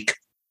too weak.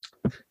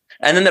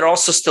 And then they're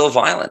also still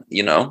violent,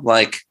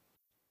 like,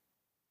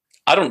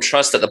 I don't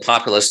trust that the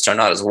populists are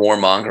not as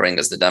warmongering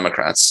as the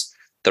Democrats.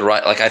 The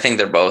right, like, I think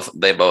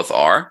they both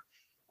are.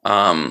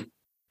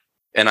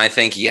 And I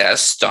think,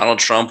 yes, Donald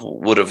Trump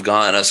would have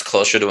gotten us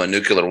closer to a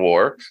nuclear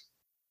war,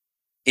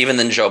 even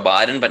than Joe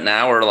Biden. But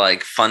now we're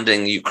like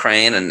funding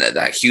Ukraine and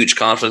that huge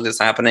conflict that's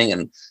happening,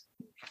 and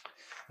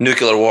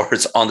nuclear war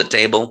is on the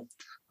table.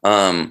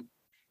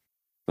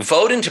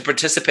 Voting to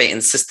participate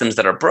in systems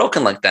that are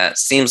broken like that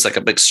seems like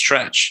a big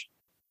stretch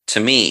to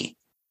me.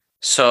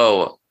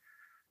 So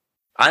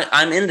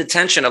I'm in the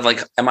tension of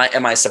like, am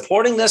I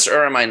supporting this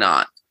or am I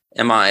not?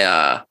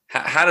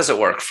 How does it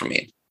work for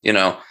me?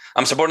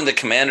 I'm supporting the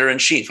commander in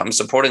chief. I'm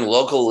supporting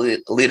local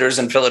leaders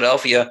in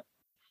Philadelphia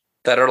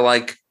that are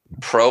like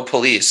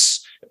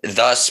pro-police,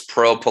 thus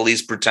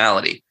pro-police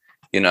brutality.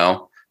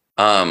 How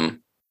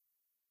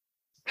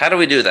do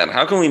we do that?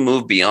 How can we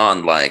move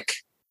beyond like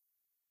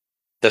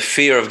the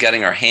fear of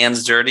getting our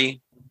hands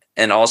dirty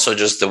and also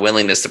just the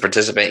willingness to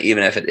participate,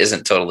 even if it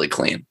isn't totally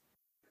clean?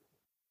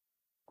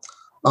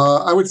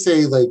 I would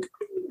say like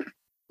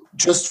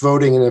just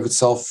voting in and of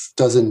itself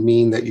doesn't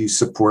mean that you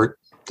support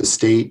the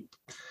state.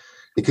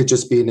 It could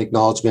just be an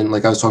acknowledgement,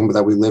 like I was talking about,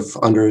 that we live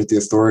under the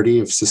authority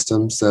of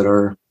systems that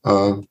are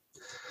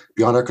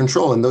beyond our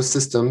control. And those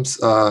systems,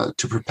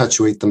 to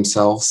perpetuate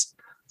themselves,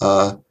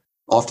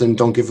 often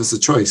don't give us a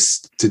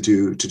choice to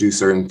do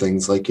certain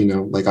things. Like,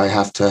 like I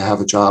have to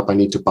have a job. I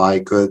need to buy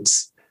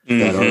goods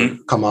that are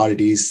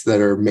commodities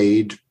that are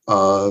made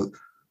by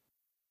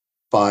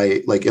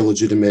like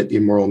illegitimate,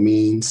 immoral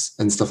means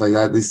and stuff like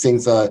that. These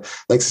things,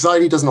 like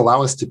society doesn't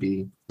allow us to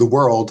be. The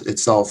world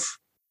itself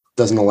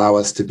doesn't allow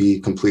us to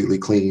be completely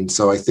clean.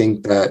 So I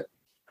think that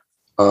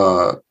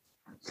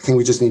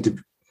we just need to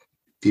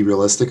be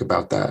realistic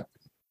about that.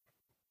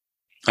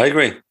 I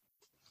agree.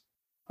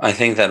 I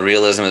think that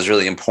realism is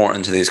really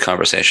important to these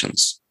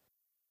conversations.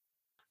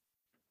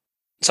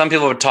 Some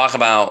people would talk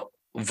about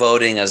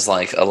voting as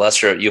like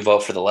you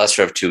vote for the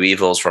lesser of two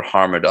evils for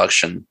harm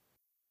reduction.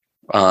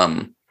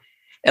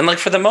 And like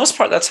for the most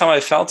part, that's how I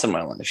felt in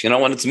my life.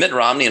 When it's Mitt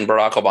Romney and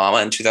Barack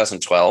Obama in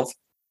 2012,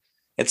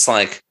 it's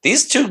like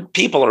these two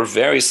people are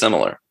very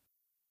similar.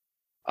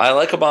 I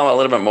like Obama a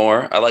little bit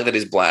more. I like that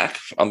he's black.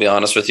 I'll be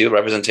honest with you.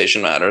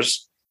 Representation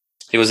matters.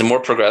 He was more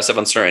progressive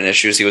on certain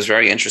issues. He was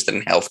very interested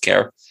in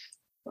healthcare.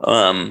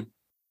 And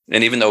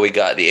even though we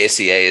got the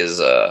ACA is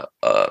a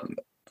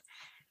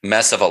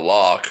mess of a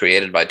law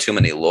created by too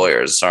many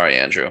lawyers. Sorry,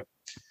 Andrew.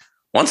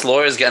 Once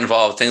lawyers get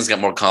involved, things get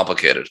more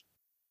complicated.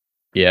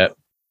 Yeah.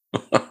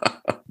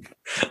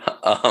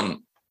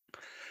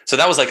 So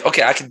that was like,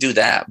 okay, I could do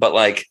that. But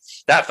like,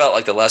 that felt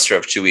like the lesser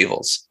of two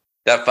evils.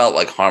 That felt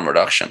like harm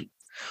reduction.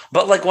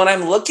 But like when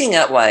I'm looking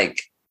at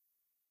like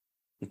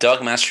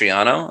Doug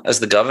Mastriano as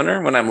the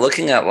governor, when I'm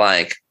looking at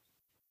like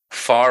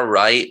far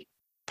right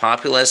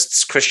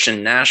populists,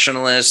 Christian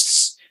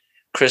nationalists,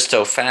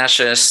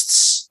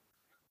 Christo-fascists,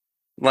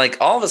 like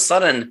all of a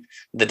sudden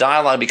the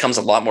dialogue becomes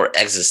a lot more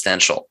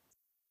existential.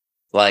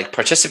 Like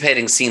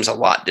participating seems a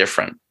lot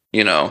different,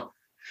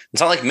 It's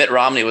not like Mitt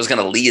Romney was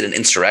going to lead an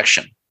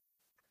insurrection,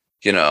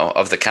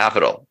 of the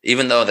Capitol,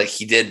 even though that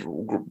he did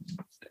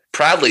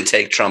proudly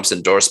take Trump's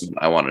endorsement,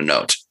 I want to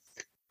note.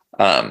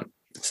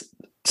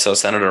 So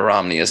Senator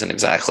Romney isn't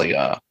exactly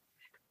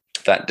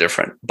that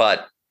different,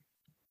 but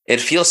it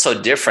feels so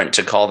different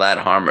to call that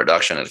harm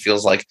reduction. It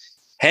feels like,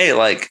 hey,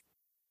 like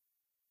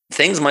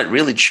things might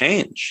really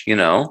change,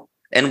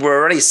 and we're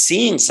already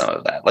seeing some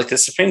of that. Like the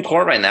Supreme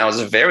Court right now is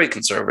very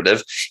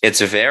conservative.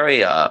 It's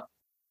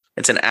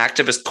it's an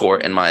activist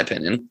court, in my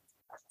opinion.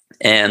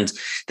 And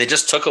they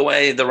just took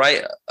away the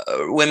right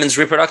women's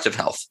reproductive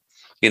health.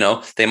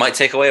 They might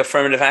take away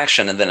affirmative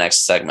action in the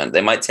next segment.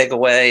 They might take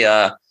away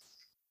the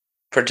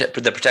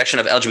protection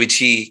of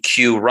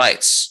LGBTQ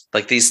rights.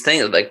 Like these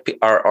things, like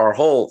our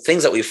whole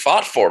things that we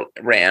fought for,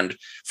 Rand,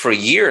 for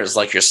years,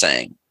 like you're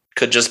saying,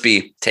 could just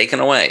be taken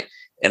away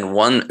in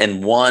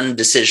one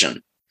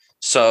decision.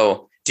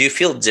 So do you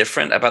feel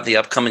different about the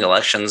upcoming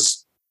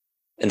elections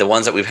and the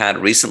ones that we've had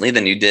recently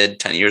than you did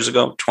 10 years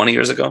ago, 20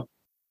 years ago?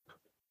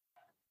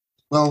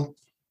 Well,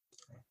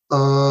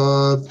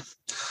 I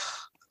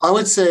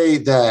would say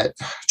that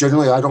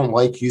generally I don't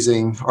like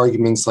using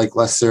arguments like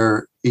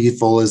lesser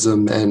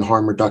evilism and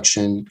harm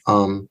reduction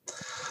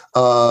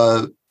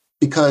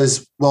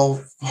because,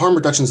 well, harm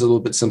reduction is a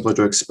little bit simpler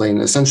to explain.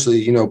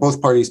 Essentially,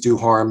 both parties do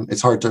harm.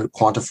 It's hard to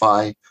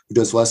quantify who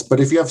does less. But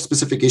if you have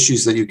specific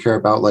issues that you care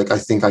about, like I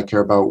think I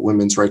care about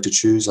women's right to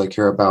choose, I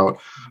care about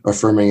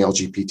affirming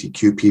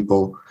LGBTQ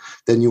people,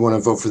 then you want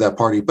to vote for that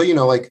party. But,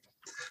 like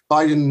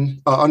Biden,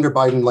 under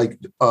Biden, like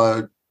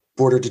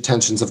border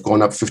detentions have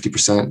gone up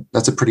 50%.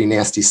 That's a pretty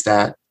nasty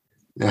stat,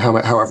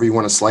 however you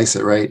want to slice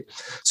it, right?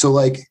 So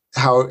like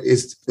how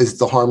is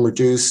the harm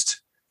reduced?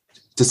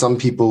 To some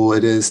people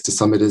it is, to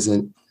some it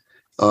isn't.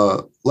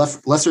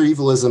 Lesser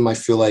evilism, I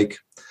feel like,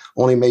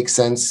 only makes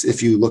sense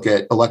if you look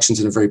at elections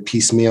in a very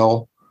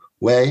piecemeal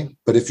way.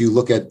 But if you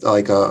look at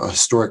like a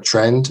historic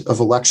trend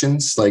of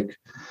elections, like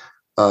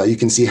you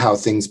can see how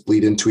things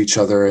bleed into each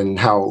other and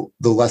how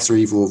the lesser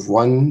evil of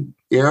one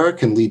era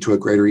can lead to a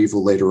greater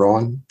evil later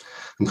on.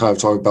 I'm kind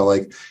of talking about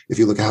like, if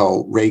you look at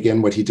how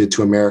Reagan, what he did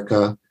to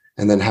America,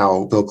 and then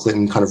how Bill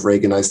Clinton kind of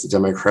Reaganized the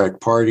Democratic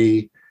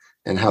Party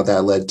and how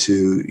that led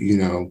to,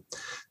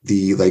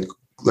 the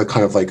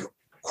kind of like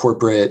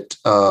corporate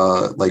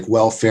like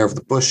welfare of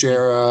the Bush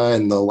era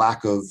and the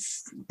lack of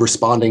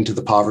responding to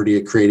the poverty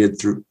it created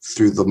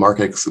through the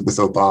market with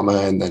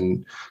Obama and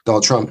then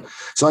Donald Trump.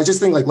 So I just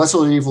think like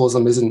lesser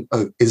evilism isn't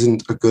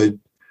a good.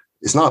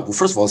 It's not. Well,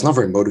 first of all, it's not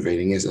very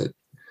motivating, is it?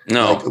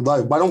 No.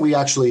 Like, why don't we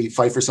actually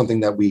fight for something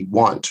that we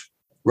want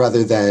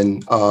rather than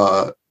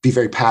be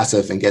very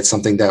passive and get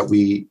something that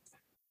we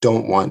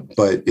don't want,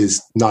 but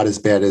is not as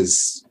bad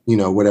as,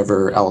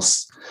 whatever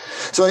else.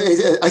 So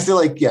I feel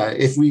like, yeah,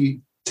 if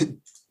we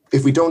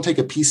don't take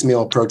a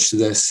piecemeal approach to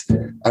this,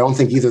 I don't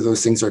think either of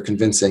those things are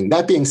convincing.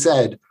 That being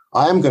said,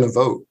 I'm going to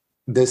vote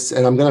this,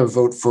 and I'm going to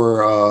vote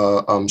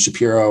for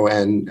Shapiro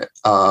and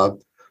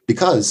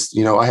because,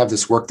 I have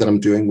this work that I'm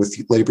doing with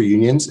labor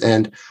unions,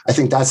 and I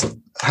think that's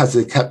has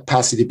the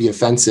capacity to be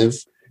offensive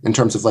in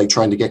terms of like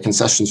trying to get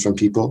concessions from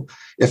people.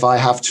 If I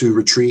have to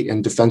retreat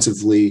and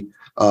defensively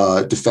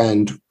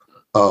defend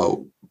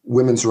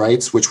women's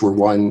rights, which were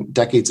won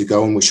decades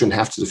ago and we shouldn't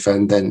have to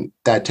defend, then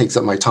that takes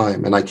up my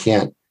time, and I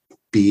can't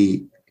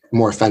be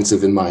more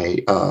offensive in my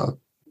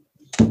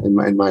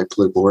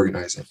political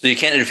organizing. So you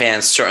can't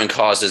advance certain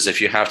causes if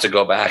you have to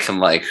go back and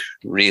like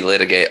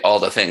relitigate all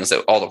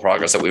the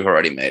progress that we've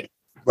already made.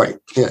 Right.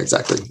 Yeah,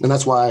 exactly. And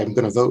that's why I'm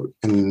going to vote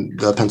in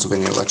the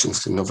Pennsylvania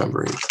elections in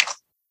November 8th.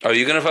 Are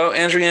you going to vote,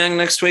 Andrew Yang,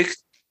 next week?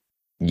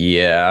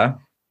 Yeah.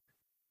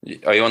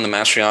 Are you on the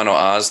Mastriano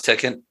Oz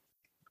ticket?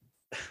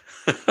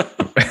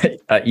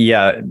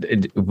 Yeah.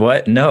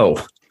 What? No.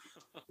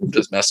 I'm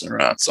just messing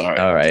around. Sorry.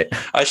 All right.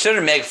 I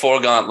shouldn't make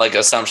foregone like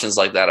assumptions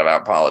like that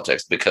about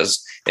politics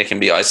because it can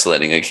be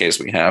isolating in case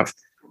we have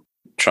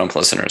Trump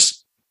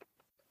listeners.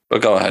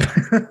 But go ahead.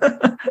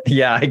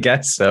 Yeah, I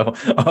guess so.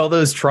 All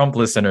those Trump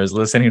listeners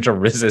listening to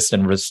Resist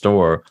and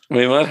Restore.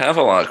 We might have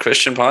a lot.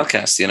 Christian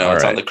podcasts, you know, All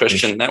it's right. on the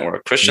Christian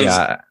network.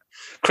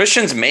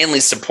 Christians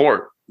mainly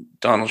support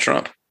Donald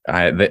Trump.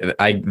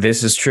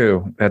 This is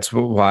true. That's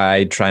why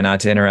I try not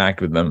to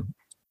interact with them.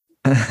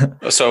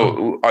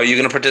 So are you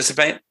going to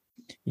participate?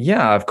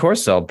 Yeah, of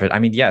course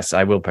yes,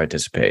 I will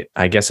participate.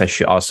 I guess I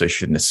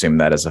shouldn't assume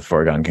that as a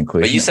foregone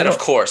conclusion. But you said, of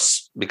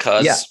course,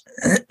 because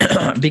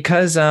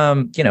because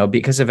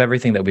because of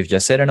everything that we've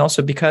just said, and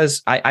also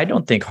because I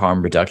don't think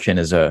harm reduction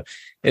is a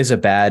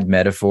bad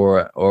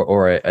metaphor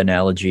or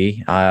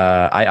analogy.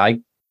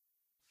 Harm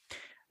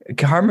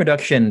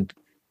reduction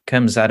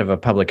comes out of a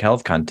public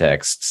health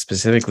context,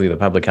 specifically the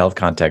public health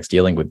context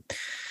dealing with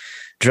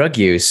drug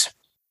use.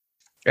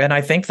 And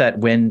I think that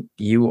when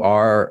you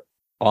are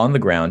on the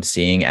ground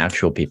seeing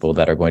actual people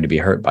that are going to be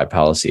hurt by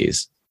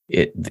policies,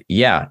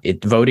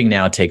 voting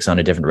now takes on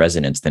a different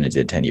resonance than it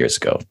did 10 years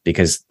ago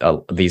because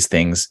these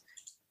things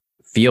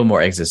feel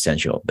more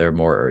existential. They're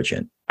more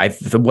urgent.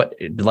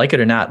 Like it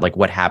or not, like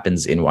what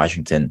happens in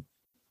Washington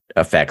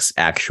affects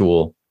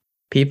actual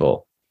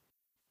people.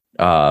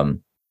 The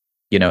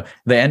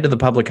end of the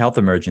public health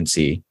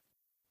emergency,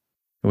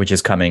 which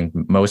is coming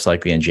most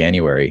likely in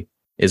January,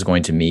 is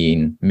going to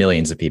mean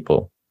millions of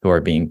people who are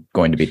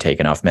going to be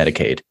taken off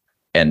Medicaid,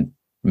 and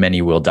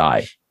many will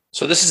die.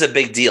 So this is a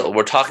big deal.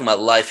 We're talking about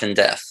life and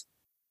death.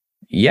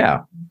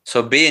 Yeah.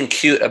 So being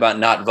cute about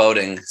not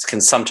voting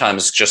can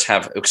sometimes just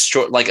have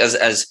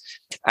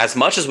as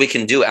much as we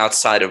can do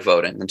outside of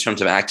voting in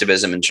terms of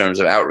activism, in terms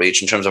of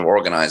outreach, in terms of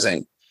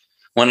organizing.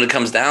 When it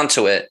comes down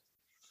to it,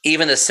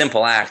 even the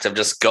simple act of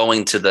just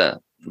going to the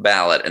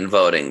ballot and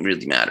voting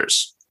really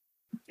matters.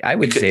 I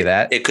would say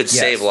that it could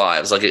save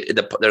lives. Like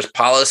there's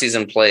policies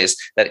in place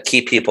that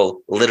keep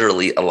people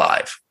literally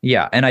alive.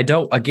 Yeah. And I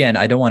don't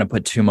want to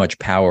put too much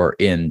power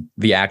in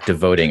the act of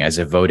voting as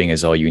if voting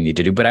is all you need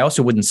to do. But I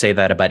also wouldn't say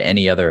that about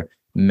any other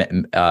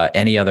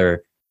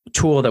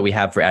tool that we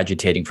have for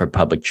agitating for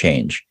public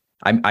change.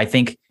 I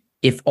think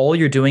if all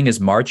you're doing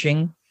is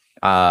marching,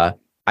 I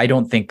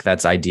don't think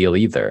that's ideal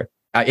either.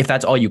 If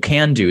that's all you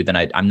can do, then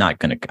I'm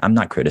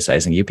not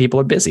criticizing you. People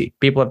are busy.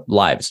 People have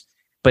lives.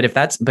 But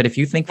if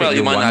you think that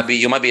you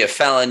might be a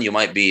felon, you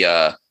might be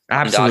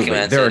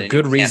absolutely. There are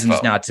good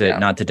reasons not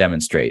to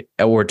demonstrate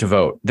or to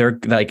vote. They're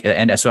like,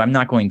 and so I'm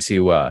not going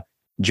to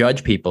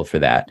judge people for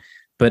that.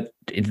 But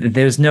it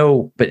is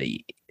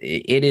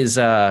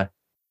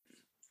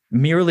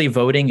merely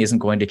voting isn't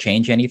going to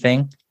change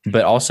anything.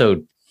 But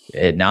also,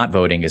 not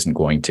voting isn't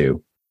going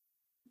to.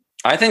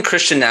 I think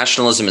Christian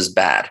nationalism is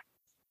bad.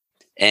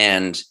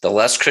 And the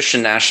less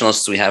Christian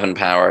nationalists we have in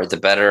power, the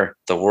better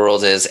the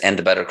world is and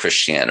the better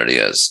Christianity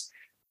is.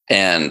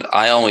 And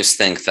I always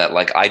think that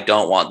I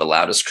don't want the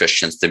loudest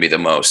Christians to be the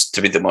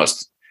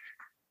most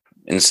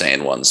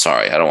insane ones.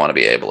 Sorry, I don't want to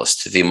be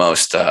ableist. The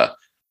most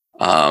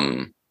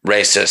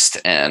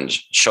racist and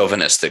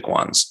chauvinistic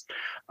ones.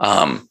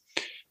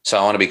 So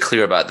I want to be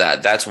clear about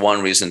that. That's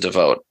one reason to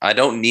vote. I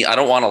don't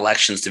want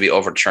elections to be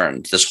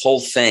overturned. This whole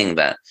thing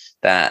that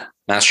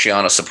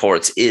Mastriano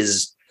supports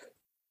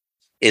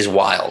is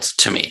wild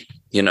to me,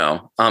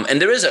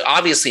 and there is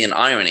obviously an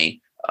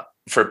irony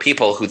for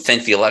people who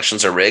think the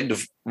elections are rigged,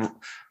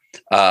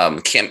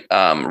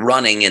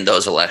 running in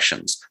those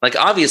elections. Like,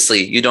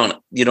 obviously you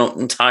don't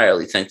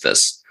entirely think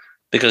this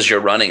because you're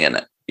running in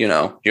it,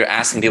 you're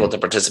asking people to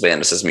participate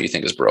in a system you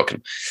think is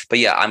broken. But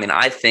yeah,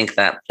 I think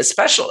that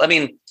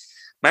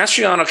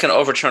Mastriano can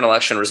overturn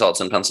election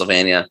results in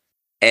Pennsylvania,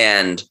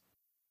 and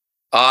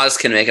Oz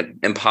can make it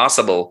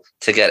impossible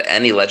to get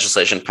any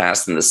legislation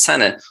passed in the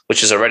Senate,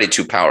 which is already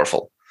too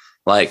powerful.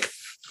 Like,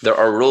 there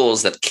are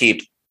rules that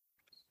keep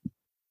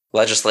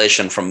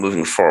legislation from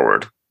moving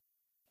forward.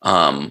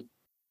 And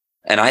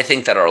I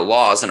think that our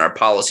laws and our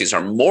policies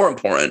are more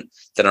important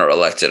than our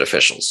elected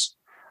officials.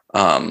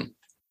 So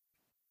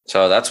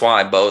that's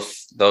why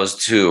both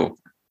those two,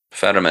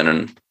 Fetterman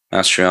and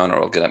Mastriano,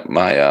 will get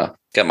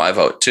my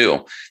vote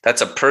too.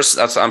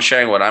 I'm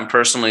sharing what I'm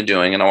personally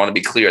doing, and I want to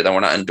be clear that we're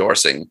not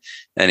endorsing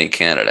any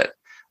candidate.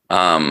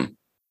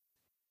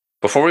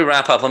 Before we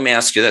wrap up, let me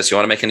ask you this: you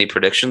want to make any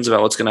predictions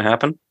about what's going to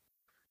happen?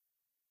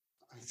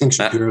 I think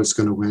Shapiro's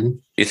going to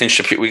win. You think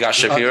we got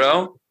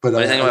Shapiro? But What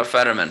do you think about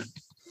Fetterman?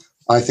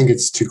 I think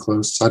it's too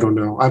close. I don't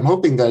know. I'm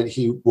hoping that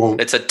he won't.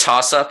 It's a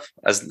toss-up,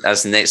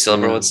 as Nate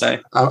Silver would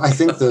say. I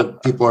think the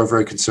people are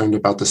very concerned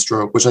about the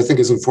stroke, which I think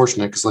is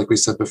unfortunate because, like we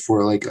said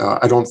before,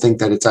 I don't think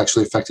that it's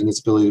actually affecting his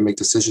ability to make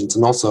decisions.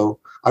 And also,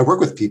 I work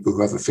with people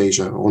who have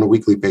aphasia on a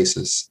weekly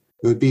basis.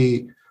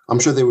 I'm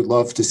sure they would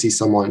love to see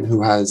someone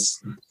who has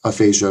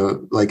aphasia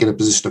like in a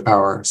position of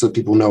power, so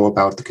people know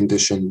about the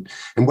condition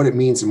and what it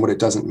means and what it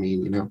doesn't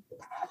mean.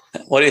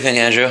 What do you think,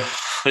 Andrew?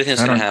 What do you think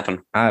is going to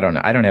happen? I don't know.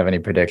 I don't have any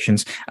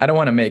predictions. I don't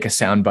want to make a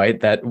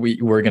soundbite that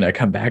we're going to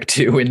come back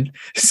to in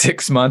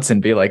 6 months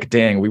and be like,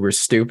 dang, we were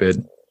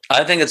stupid.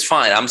 I think it's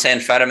fine. I'm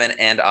saying Fetterman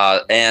and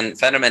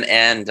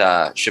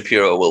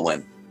Shapiro will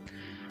win.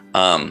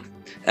 And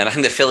I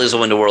think the Phillies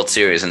will win the World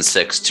Series in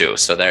 6 too.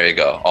 So there you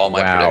go. All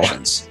my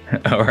predictions.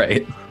 All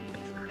right.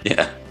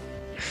 Yeah.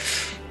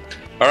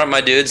 All right,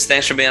 my dudes.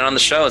 Thanks for being on the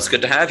show. It's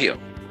good to have you.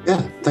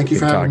 Yeah. Thank you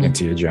for having me. Talking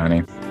to you,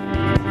 Johnny.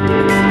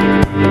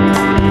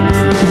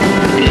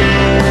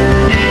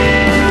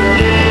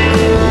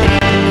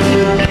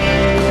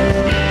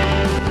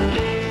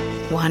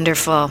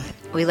 Wonderful.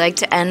 We like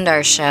to end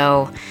our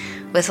show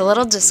with a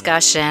little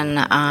discussion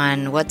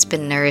on what's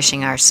been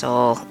nourishing our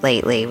soul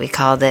lately. We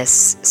call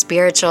this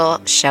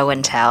spiritual show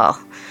and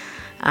tell.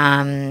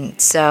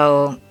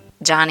 So,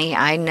 Johnny,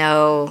 I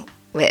know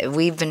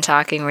we've been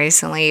talking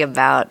recently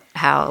about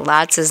how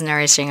lots is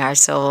nourishing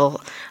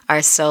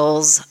our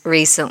souls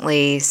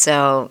recently.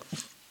 So,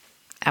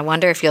 I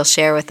wonder if you'll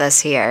share with us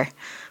here.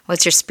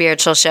 What's your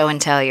spiritual show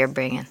and tell you're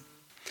bringing?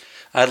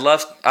 I'd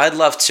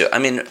love to. I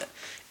mean,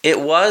 it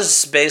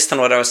was based on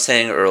what I was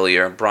saying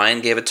earlier.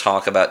 Brian gave a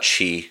talk about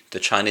qi, the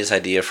Chinese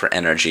idea for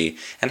energy,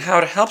 and how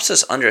it helps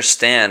us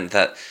understand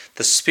that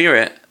the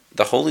Spirit,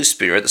 the Holy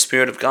Spirit, the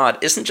Spirit of God,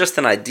 isn't just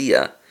an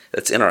idea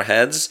that's in our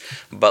heads,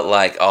 but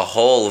like a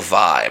whole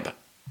vibe,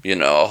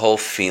 a whole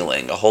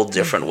feeling, a whole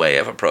different way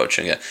of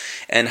approaching it.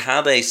 And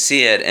how they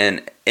see it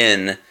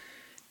in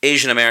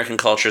Asian American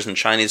cultures and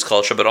Chinese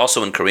culture, but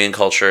also in Korean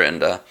culture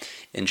and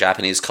in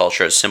Japanese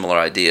culture, similar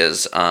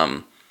ideas,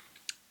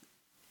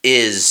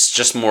 is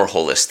just more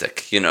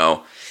holistic,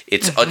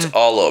 It's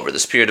all over. The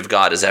Spirit of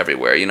God is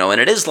everywhere,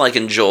 and it is like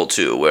in Joel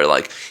 2, where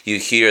like you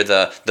hear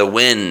the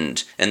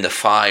wind and the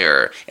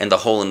fire and the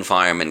whole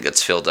environment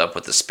gets filled up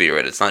with the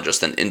Spirit. It's not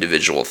just an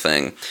individual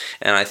thing.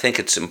 And I think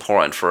it's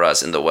important for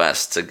us in the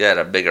West to get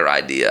a bigger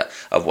idea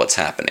of what's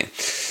happening.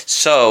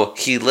 So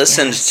he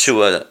listened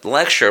to a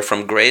lecture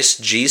from Grace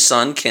G.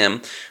 Sun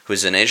Kim,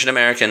 who's an Asian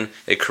American,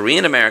 a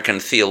Korean American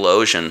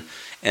theologian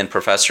and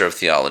professor of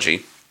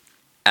theology,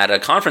 at a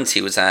conference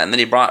he was at, and then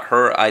he brought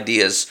her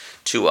ideas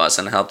to us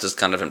and helped us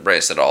kind of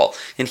embrace it all.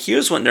 And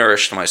here's what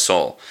nourished my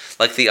soul.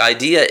 Like, the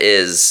idea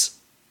is,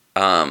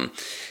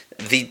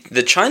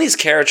 the Chinese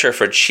character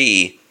for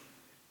qi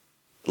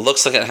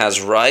looks like it has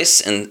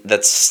rice and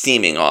that's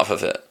steaming off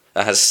of it.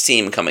 It has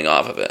steam coming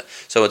off of it.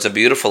 So it's a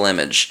beautiful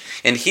image.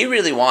 And he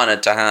really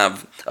wanted to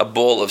have a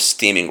bowl of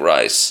steaming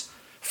rice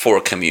for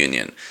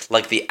communion.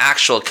 Like, the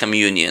actual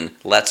communion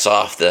lets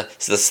off the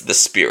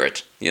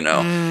spirit,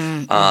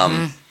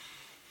 Mm-hmm.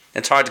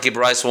 It's hard to keep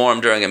rice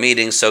warm during a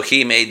meeting, so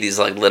he made these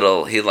he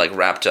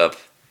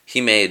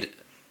made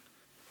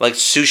like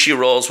sushi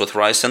rolls with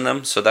rice in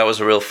them, so that was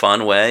a real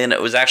fun way, and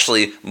it was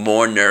actually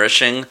more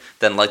nourishing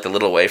than like the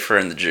little wafer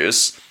and the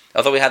juice.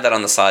 Although we had that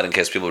on the side in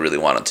case people really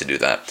wanted to do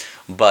that.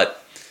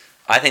 But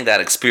I think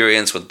that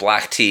experience with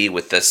black tea,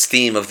 with the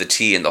steam of the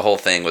tea and the whole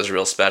thing was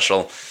real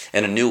special,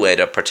 and a new way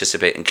to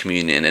participate in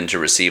communion and to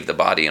receive the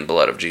body and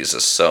blood of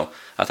Jesus. So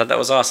I thought that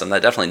was awesome.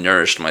 That definitely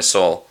nourished my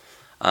soul.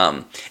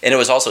 And it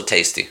was also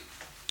tasty.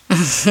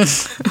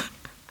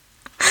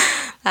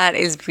 That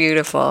is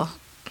beautiful.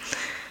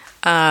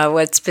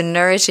 What's been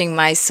nourishing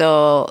my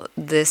soul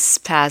this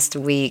past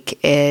week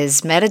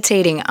is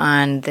meditating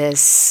on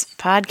this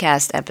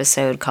podcast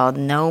episode called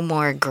No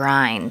More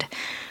Grind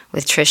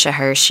with Trisha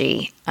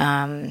Hershey.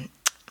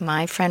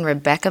 My friend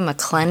Rebecca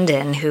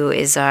McClendon, who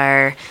is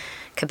our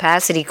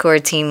Capacity Core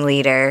team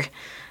leader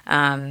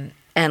and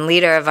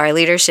leader of our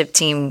leadership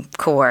team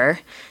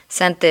core,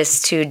 sent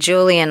this to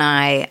Julie and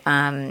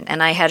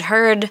I had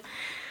heard,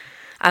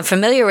 I'm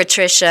familiar with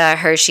Trisha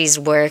Hershey's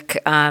work,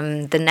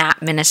 the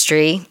NAP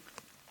ministry,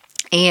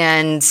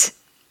 and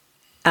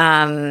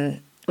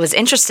was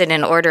interested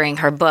in ordering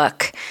her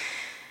book.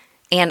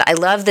 And I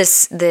love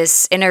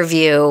this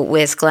interview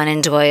with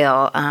Glennon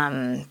Doyle.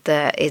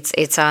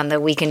 It's on the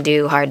We Can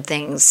Do Hard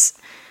Things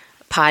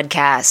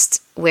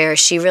podcast, where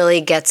she really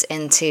gets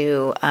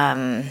into,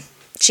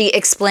 she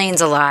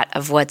explains a lot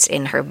of what's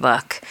in her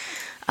book.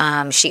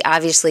 She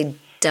obviously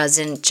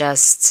doesn't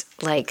just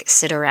like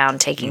sit around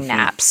taking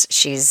naps.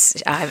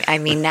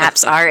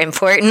 Naps are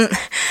important,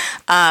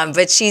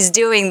 but she's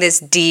doing this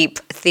deep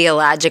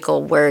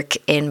theological work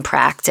in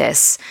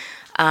practice,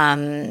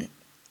 in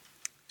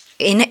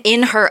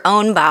her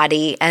own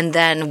body, and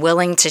then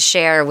willing to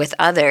share with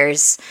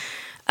others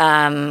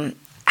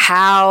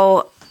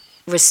how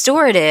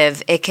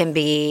restorative it can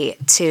be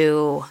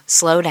to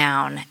slow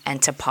down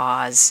and to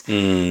pause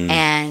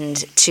and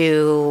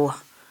to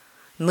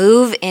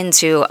move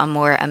into a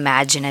more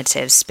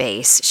imaginative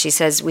space. She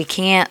says we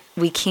can't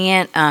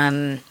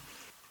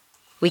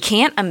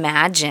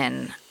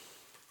imagine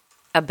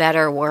a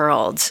better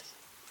world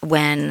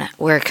when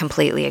we're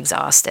completely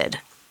exhausted.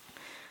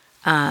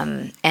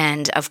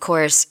 And of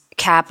course,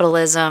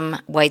 capitalism,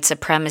 white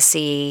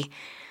supremacy,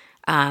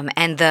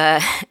 and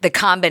the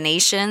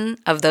combination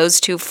of those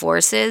two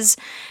forces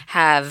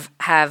have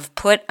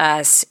put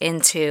us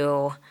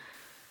into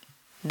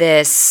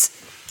this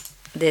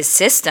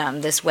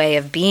system, this way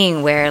of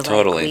being where like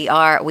Totally.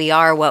 we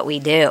are what we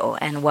do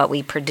and what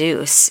we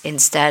produce,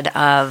 instead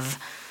of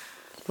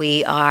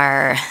we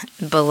are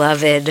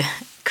beloved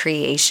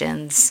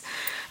creations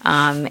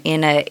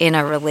in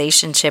a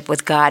relationship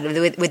with God,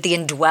 with the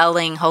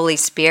indwelling Holy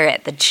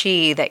Spirit, the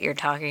chi that you're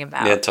talking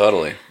about. Yeah,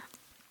 totally.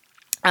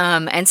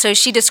 And so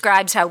she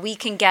describes how we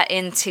can get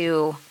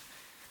into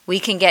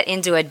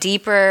a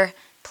deeper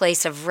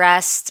place of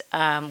rest,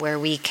 where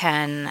we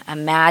can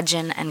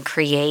imagine and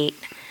create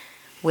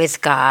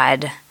with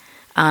God,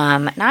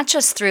 not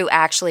just through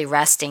actually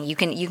resting. You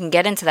can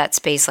get into that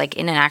space like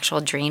in an actual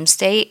dream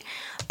state,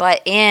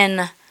 but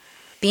in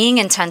being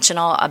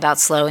intentional about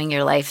slowing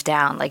your life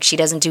down. Like, she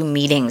doesn't do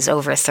meetings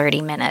over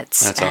 30 minutes.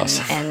 That's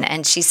awesome.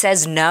 And she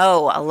says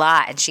no a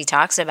lot. And she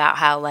talks about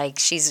how like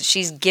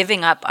she's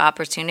giving up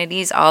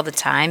opportunities all the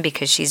time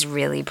because she's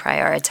really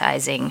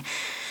prioritizing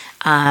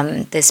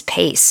this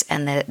pace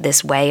and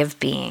this way of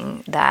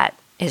being that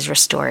is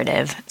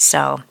restorative.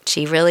 So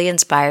she really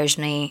inspires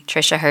me,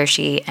 Trisha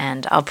Hershey,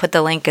 and I'll put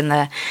the link in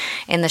the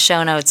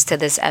show notes to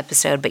this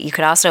episode. But you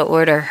could also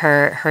order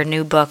her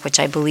new book, which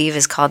I believe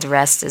is called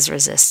Rest is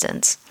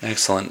Resistance.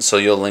 Excellent. So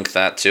you'll link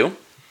that too?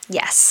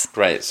 Yes.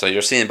 Great. So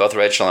you're seeing both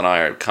Rachel and I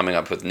are coming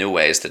up with new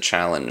ways to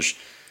challenge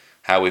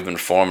how we've been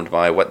formed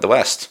by the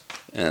West.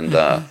 And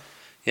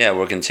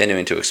we're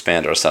continuing to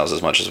expand ourselves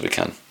as much as we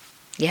can.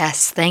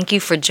 Yes, thank you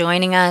for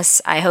joining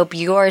us. I hope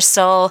your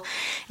soul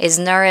is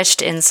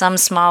nourished in some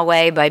small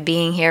way by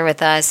being here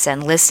with us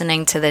and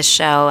listening to this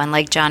show. And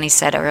like Johnny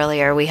said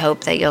earlier, we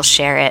hope that you'll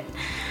share it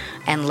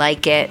and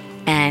like it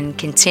and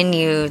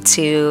continue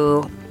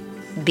to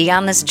be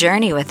on this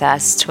journey with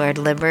us toward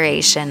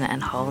liberation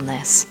and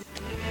wholeness.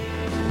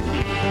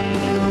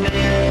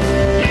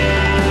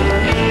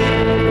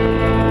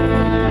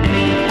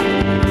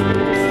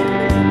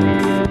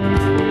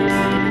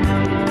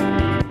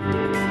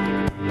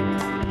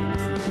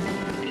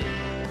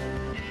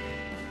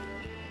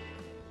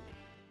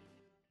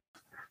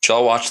 Did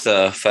y'all watch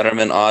the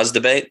Fetterman-Oz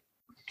debate?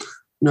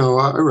 No,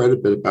 I read a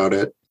bit about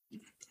it.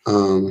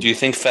 Do you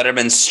think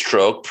Fetterman's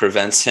stroke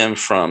prevents him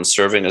from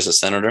serving as a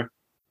senator?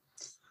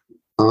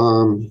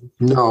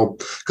 No,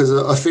 because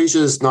aphasia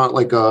is not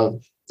like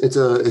it's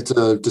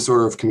a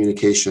disorder of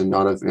communication,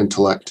 not of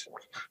intellect.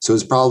 So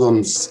his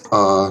problems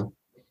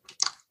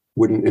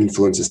wouldn't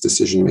influence his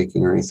decision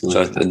making or anything.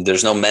 So like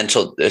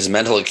that. his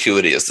mental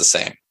acuity is the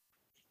same.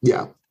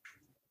 Yeah.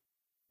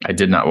 I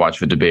did not watch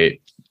the debate.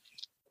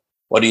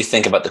 What do you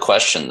think about the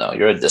question, though?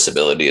 You're a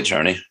disability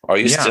attorney. Are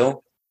you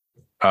still?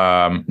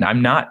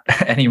 I'm not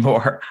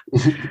anymore.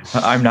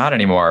 I'm not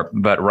anymore.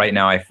 But right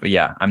now, I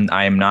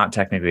am not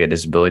technically a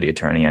disability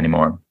attorney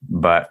anymore.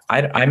 But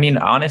I mean,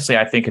 honestly,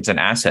 I think it's an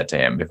asset to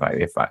him.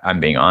 If I'm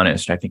being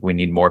honest, I think we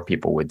need more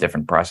people with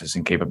different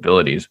processing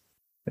capabilities.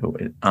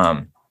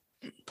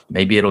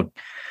 Maybe it'll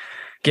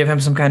give him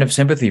some kind of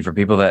sympathy for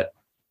people that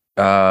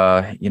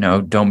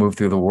don't move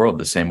through the world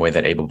the same way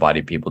that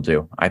able-bodied people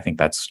do. I think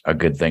that's a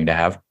good thing to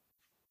have.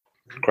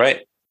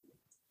 Great.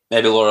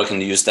 Maybe Laura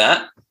can use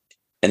that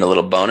in a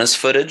little bonus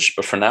footage.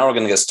 But for now, we're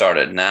going to get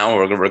started. Now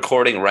we're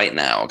recording right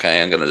now. Okay.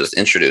 I'm going to just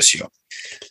introduce you.